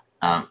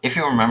 if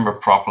you remember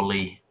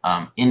properly,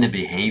 in the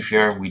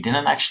behavior, we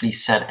didn't actually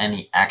set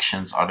any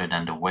actions other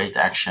than the wait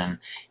action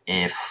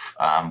if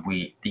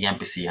the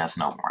NPC has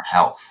no more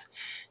health.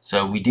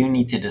 So we do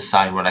need to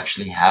decide what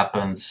actually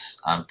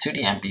happens to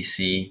the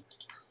NPC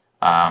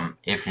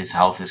if his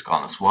health is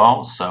gone as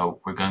well. So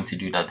we're going to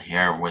do that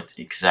here with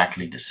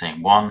exactly the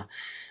same one.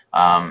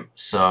 We're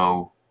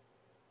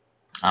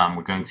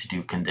going to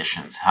do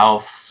conditions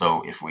health.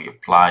 So if we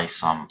apply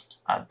some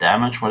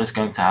damage, what is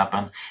going to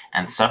happen?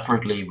 And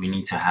separately, we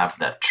need to have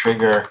that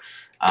trigger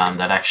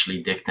that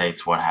actually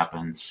dictates what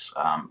happens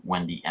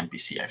when the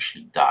NPC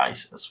actually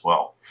dies as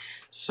well.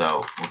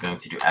 So we're going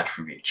to do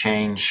attribute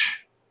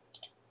change,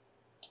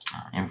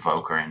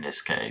 invoker in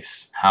this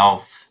case,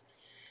 health,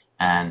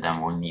 and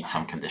then we'll need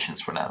some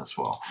conditions for that as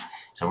well.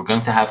 So we're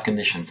going to have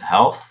conditions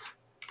health,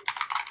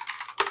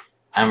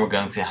 and we're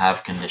going to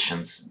have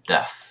conditions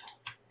death.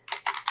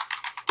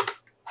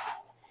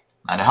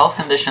 Now the health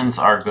conditions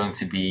are going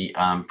to be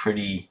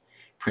pretty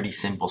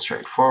simple,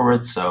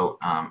 straightforward. So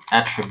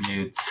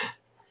attributes,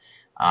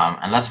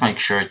 and let's make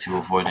sure to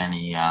avoid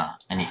any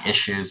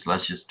issues.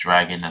 Let's just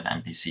drag in that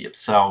NPC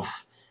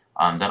itself.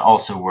 That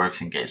also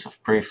works in case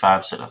of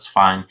prefab, so that's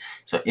fine.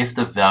 So if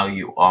the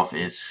value of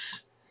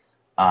is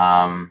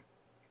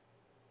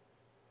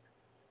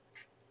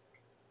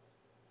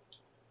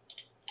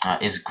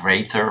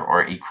greater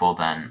or equal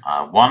than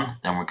 1,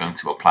 then we're going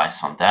to apply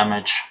some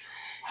damage.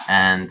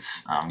 And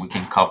we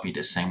can copy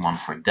the same one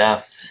for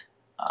death.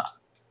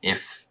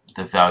 If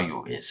the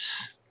value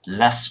is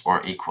less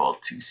or equal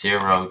to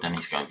 0, then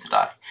he's going to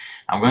die.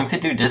 I'm going to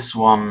do this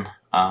one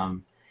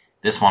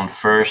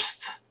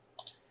first.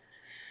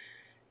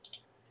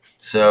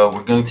 So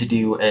we're going to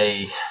do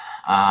a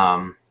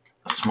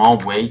small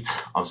weight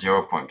of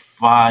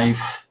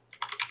 0.5.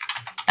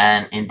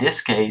 And in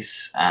this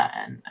case,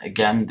 and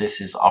again,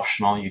 this is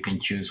optional, you can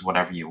choose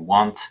whatever you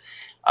want.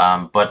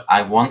 But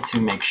I want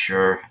to make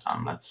sure,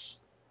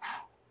 let's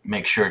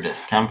make sure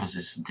that canvas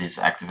is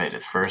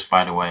deactivated first,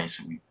 by the way,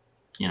 so we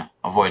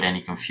avoid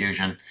any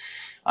confusion.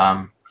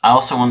 I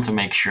also want to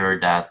make sure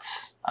that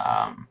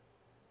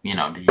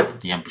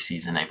the NPC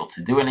isn't able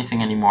to do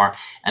anything anymore.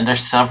 And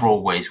there's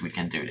several ways we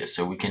can do this.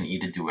 So we can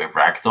either do a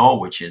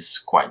ragdoll, which is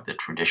quite the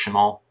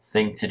traditional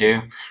thing to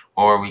do,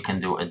 or we can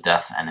do a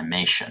death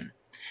animation.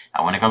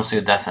 Now, when it comes to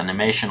a death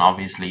animation,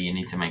 obviously you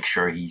need to make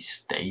sure he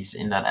stays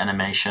in that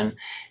animation.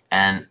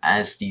 And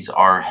as these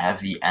are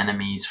heavy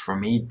enemies, for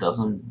me, it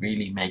doesn't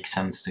really make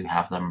sense to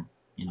have them,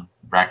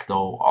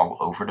 ragdoll all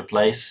over the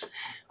place.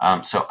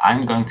 So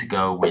I'm going to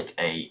go with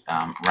a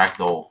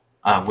ragdoll,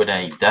 with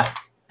a death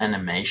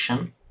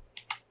animation.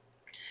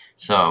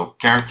 So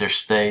character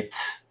state,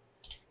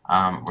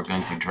 we're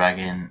going to drag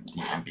in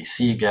the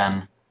NPC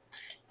again.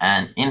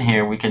 And in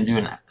here, we can do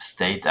a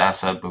state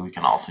asset, but we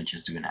can also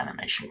just do an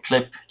animation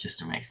clip just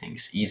to make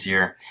things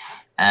easier.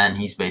 And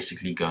he's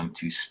basically going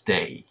to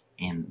stay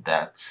in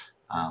that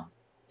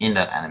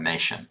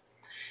animation.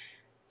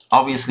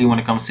 Obviously, when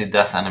it comes to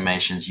death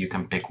animations, you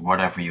can pick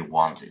whatever you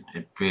want.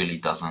 It really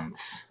doesn't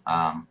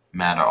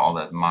matter all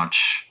that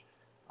much.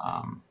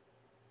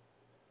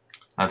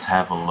 Let's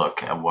have a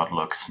look at what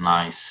looks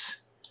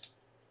nice.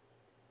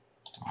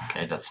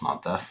 Okay, that's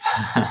not death.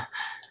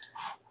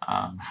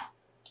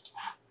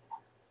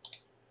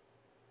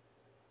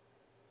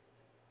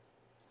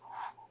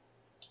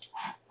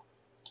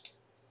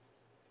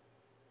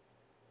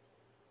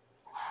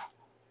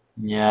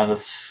 Yeah, that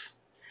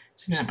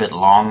seems a bit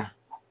long.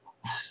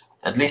 It's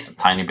at least a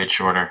tiny bit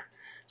shorter.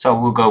 So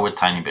we'll go with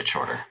tiny bit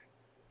shorter.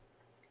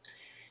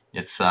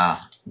 It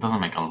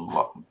doesn't make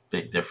a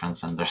big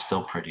difference, and they're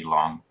still pretty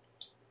long,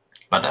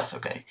 but that's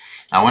okay.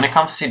 Now, when it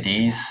comes to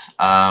these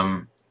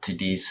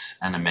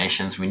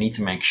animations, we need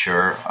to make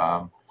sure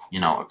a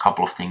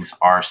couple of things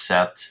are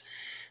set.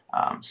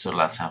 So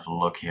let's have a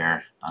look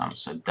here.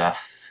 So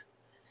death,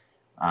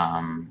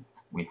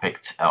 we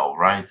picked L,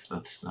 right?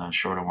 That's the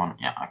shorter one.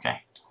 Yeah,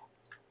 okay.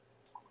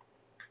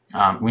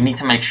 We need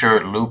to make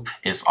sure loop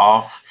is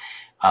off,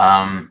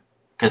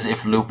 because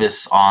if loop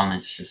is on,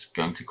 it's just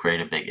going to create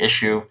a big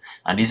issue.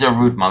 And these are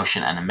root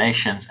motion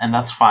animations, and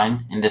that's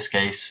fine in this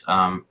case,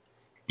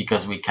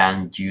 because we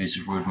can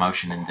use root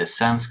motion in this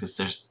sense, because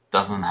there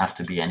doesn't have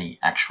to be any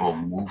actual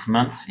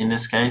movement in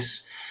this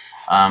case.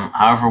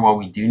 However, what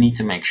we do need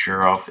to make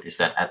sure of is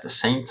that at the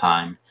same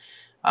time,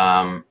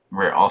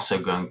 we're also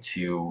going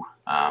to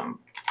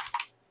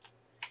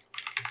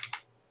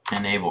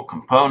enable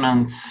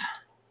components.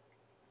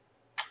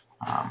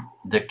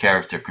 The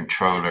character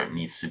controller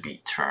needs to be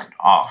turned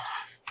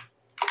off.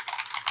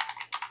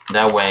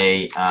 That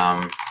way,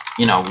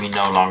 we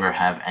no longer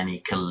have any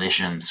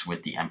collisions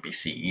with the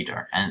NPC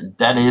either. And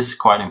that is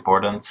quite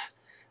important.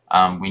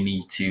 We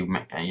need to,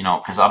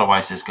 because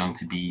otherwise there's going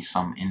to be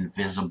some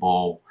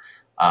invisible,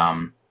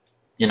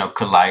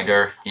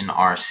 collider in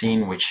our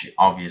scene, which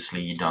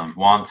obviously you don't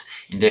want.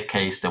 In that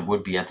case, that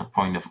would be at the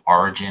point of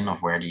origin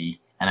of where the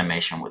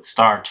animation would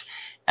start.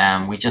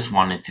 And we just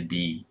want it to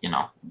be,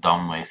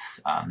 done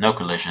with no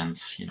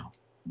collisions.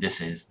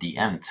 This is the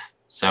end.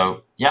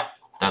 So yeah,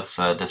 that's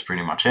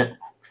pretty much it.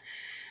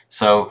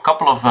 So a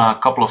couple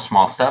of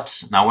small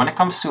steps. Now, when it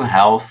comes to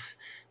health,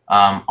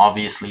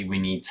 obviously we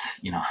need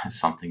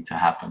something to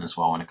happen as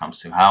well when it comes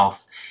to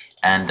health,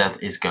 and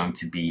that is going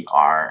to be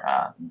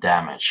our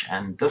damage,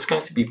 and that's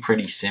going to be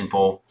pretty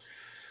simple.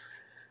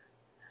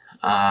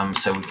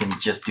 So we can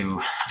just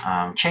do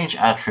change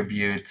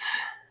attribute.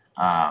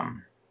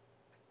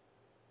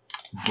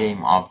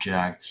 Game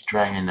object,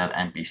 drag in that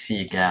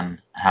NPC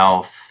again,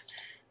 health,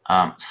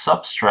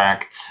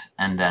 subtract,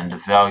 and then the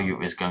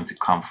value is going to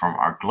come from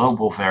our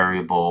global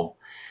variable,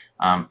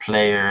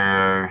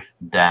 player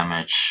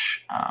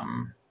damage,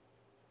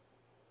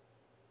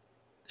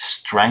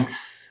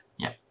 strength,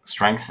 yeah,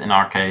 strength in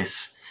our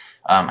case,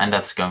 and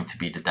that's going to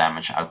be the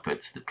damage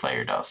output the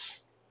player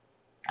does.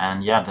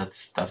 And yeah,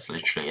 that's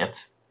literally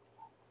it.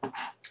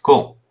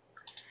 Cool.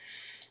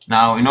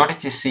 Now, in order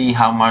to see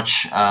how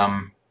much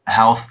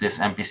health this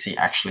NPC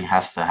actually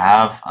has to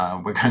have,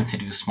 we're going to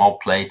do a small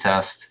play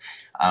test,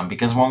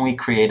 because when we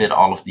created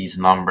all of these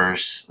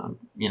numbers,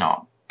 you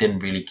know, didn't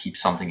really keep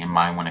something in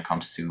mind when it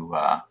comes to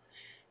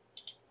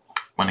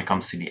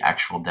the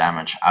actual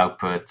damage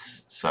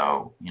outputs.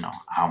 So, you know,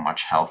 how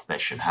much health they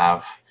should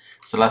have.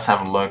 So let's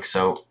have a look.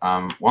 So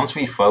once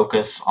we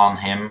focus on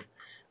him,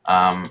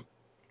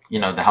 you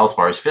know, the health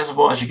bar is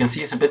visible. As you can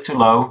see, it's a bit too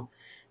low,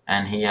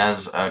 and he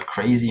has a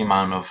crazy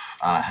amount of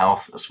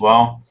health as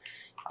well.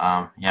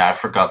 Yeah, I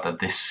forgot that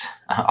this,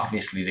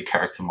 obviously the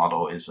character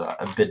model is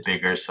a bit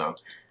bigger, so,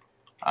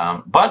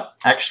 but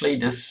actually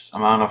this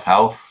amount of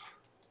health,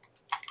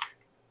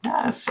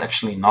 yeah, it's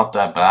actually not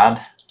that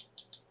bad.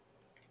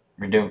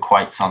 We're doing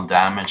quite some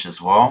damage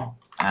as well,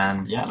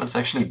 and yeah, that's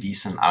actually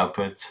decent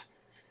output.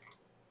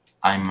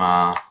 I'm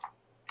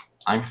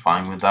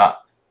fine with that.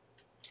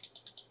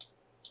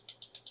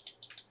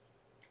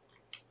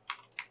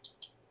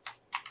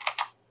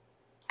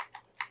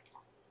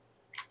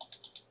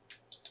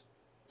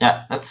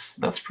 Yeah,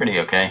 that's pretty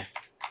okay.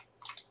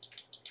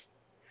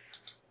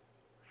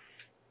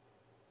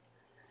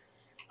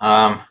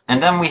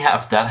 And then we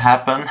have that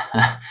happen.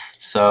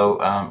 So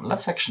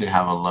let's actually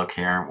have a look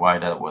here why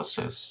that was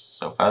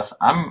so fast.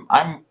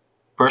 I'm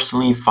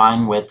personally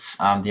fine with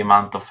the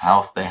amount of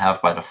health they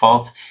have by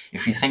default.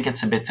 If you think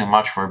it's a bit too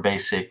much for a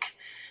basic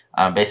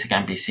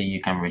NPC, you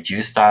can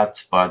reduce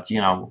that. But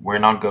you know, we're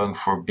not going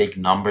for big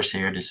numbers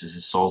here. This is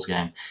a Souls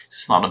game.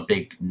 It's not a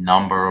big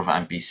number of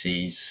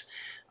NPCs.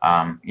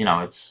 You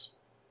know, it's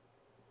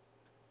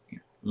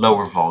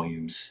lower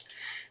volumes.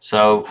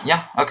 So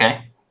yeah,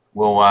 okay.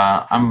 Well,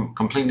 I'm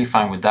completely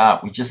fine with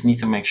that. We just need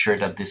to make sure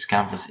that this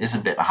canvas is a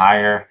bit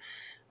higher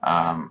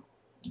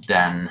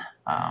than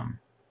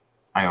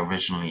I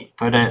originally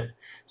put it.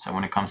 So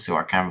when it comes to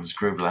our canvas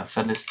group, let's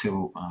set this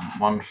to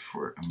 1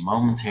 for a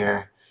moment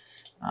here,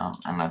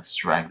 and let's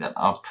drag that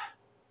up.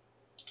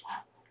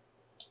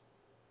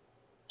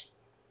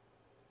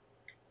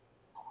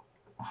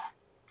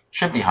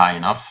 Should be high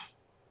enough.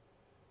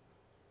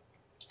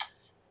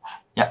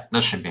 Yeah,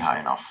 that should be high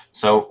enough.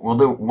 So we'll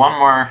do one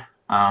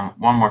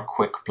more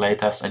quick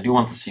playtest. I do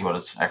want to see what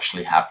is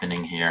actually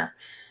happening here.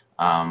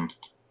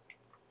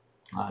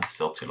 It's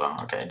still too low.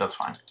 Okay, that's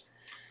fine.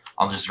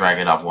 I'll just drag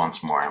it up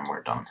once more and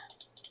we're done.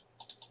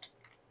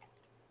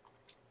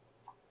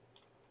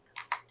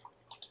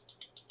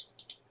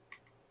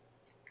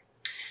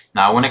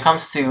 Now, when it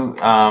comes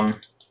to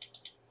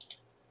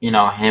you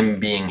know, him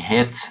being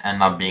hit and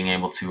not being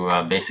able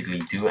to basically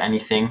do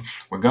anything,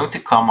 we're going to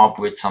come up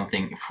with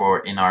something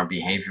in our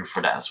behavior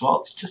for that as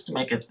well, just to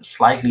make it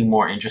slightly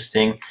more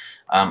interesting.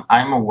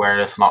 I'm aware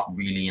that's not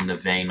really in the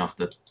vein of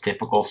the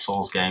typical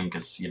Souls game,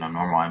 because, you know,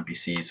 normal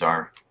NPCs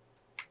are,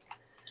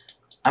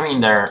 I mean,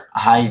 they're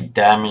high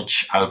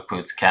damage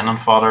output cannon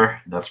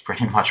fodder. That's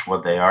pretty much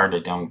what they are.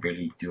 They don't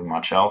really do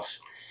much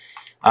else.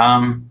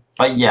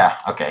 But yeah,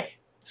 okay.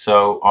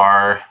 So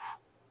our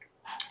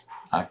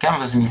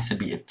canvas needs to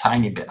be a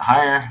tiny bit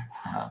higher.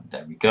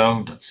 There we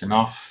go, that's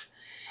enough.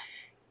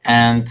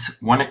 And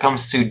when it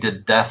comes to the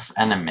death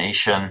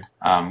animation,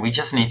 we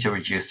just need to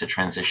reduce the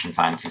transition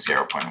time to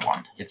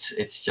 0.1.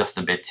 It's just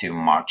a bit too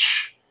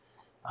much.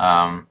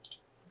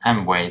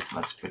 And wait,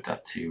 let's put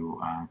that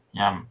to,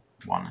 yeah,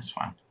 1 is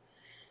fine.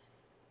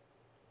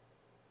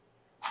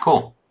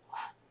 Cool.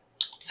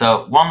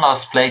 So one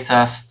last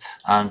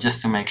playtest,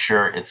 just to make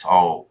sure it's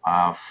all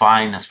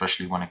fine,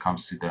 especially when it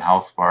comes to the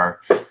health bar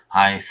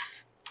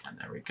height. And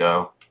there we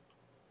go.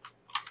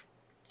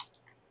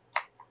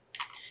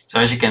 So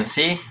as you can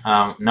see,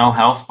 no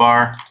health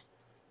bar.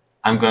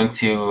 I'm going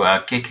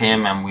to kick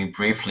him, and we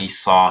briefly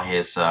saw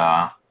his,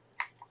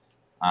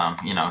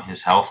 you know,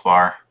 his health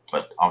bar,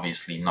 but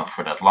obviously not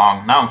for that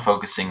long. Now I'm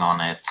focusing on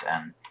it,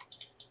 and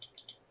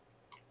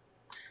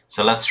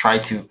so let's try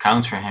to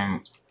counter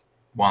him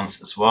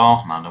once as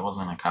well. No, there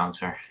wasn't a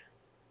counter.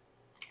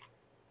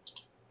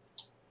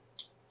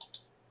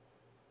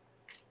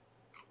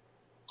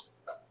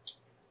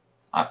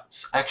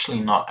 It's actually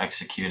not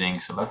executing,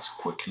 so let's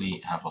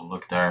quickly have a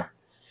look there.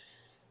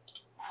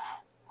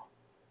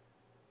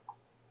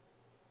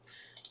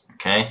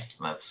 Okay,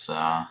 let's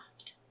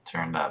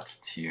turn that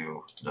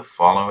to the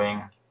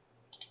following.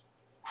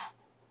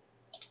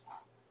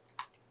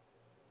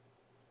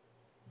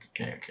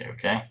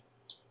 Okay.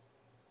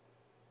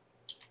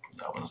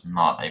 That was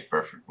not a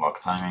perfect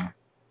block timing.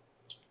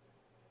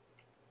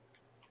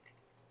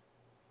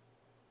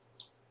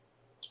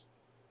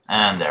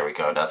 And there we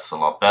go, that's a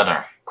lot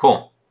better.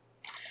 Cool.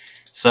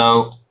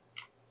 So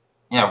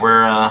yeah,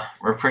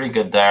 we're pretty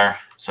good there.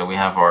 So we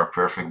have our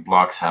perfect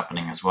blocks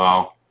happening as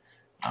well,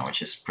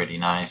 which is pretty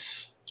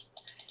nice.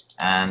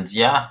 And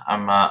yeah,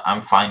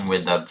 I'm fine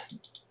with that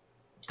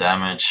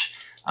damage.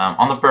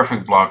 On the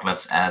perfect block,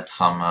 let's add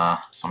some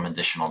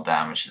additional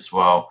damage as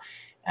well.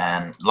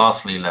 And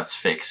lastly, let's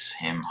fix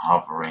him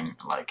hovering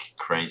like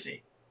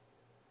crazy.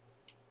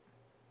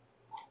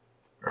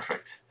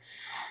 Perfect.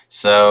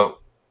 So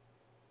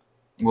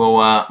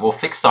we'll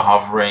fix the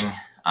hovering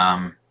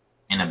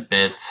in a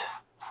bit.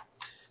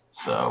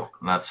 So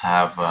let's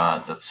have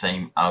that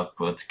same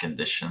output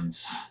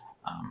conditions,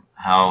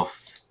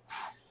 health.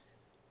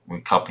 We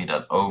copy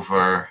that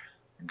over.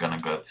 I'm gonna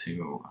go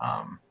to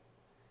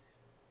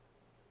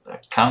the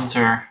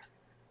counter,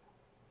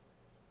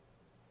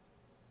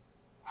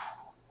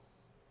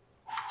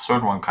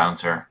 sort1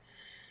 counter.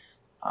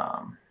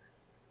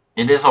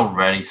 It is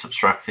already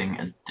subtracting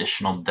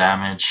additional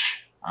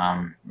damage.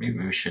 Maybe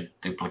we should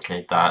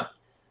duplicate that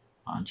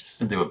just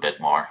to do a bit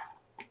more.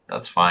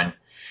 That's fine.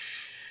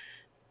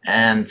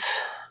 And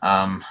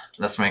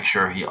let's make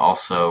sure he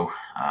also,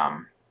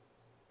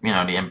 you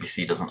know, the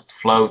NPC doesn't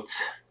float.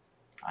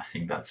 I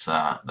think that's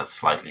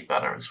slightly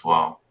better as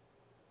well.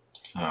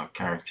 So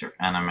character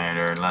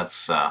animator,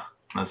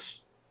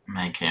 let's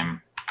make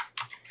him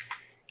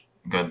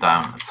go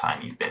down a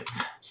tiny bit.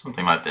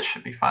 Something like this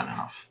should be fine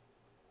enough.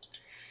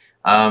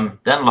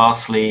 Then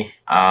lastly,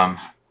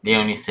 the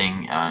only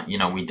thing you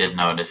know, we did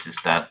notice is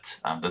that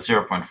the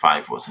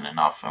 0.5 wasn't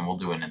enough, and we'll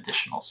do an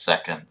additional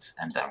second,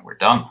 and then we're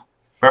done.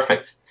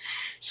 Perfect.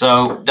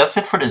 So that's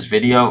it for this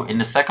video. In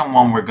the second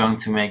one, we're going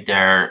to make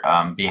their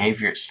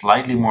behavior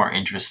slightly more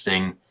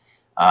interesting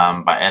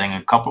by adding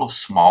a couple of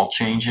small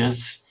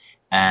changes.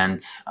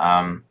 And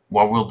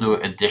what we'll do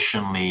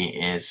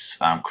additionally is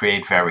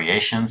create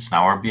variations.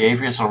 Now our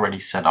behavior is already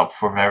set up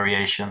for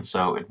variation,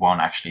 so it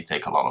won't actually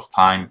take a lot of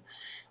time,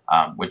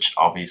 which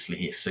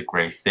obviously is a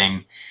great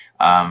thing.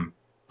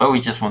 But we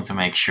just want to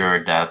make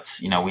sure that,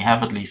 you know, we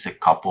have at least a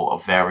couple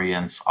of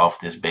variants of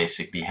this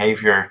basic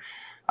behavior,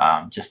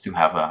 just to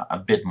have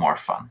a bit more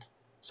fun.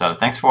 So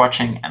thanks for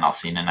watching, and I'll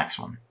see you in the next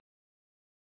one.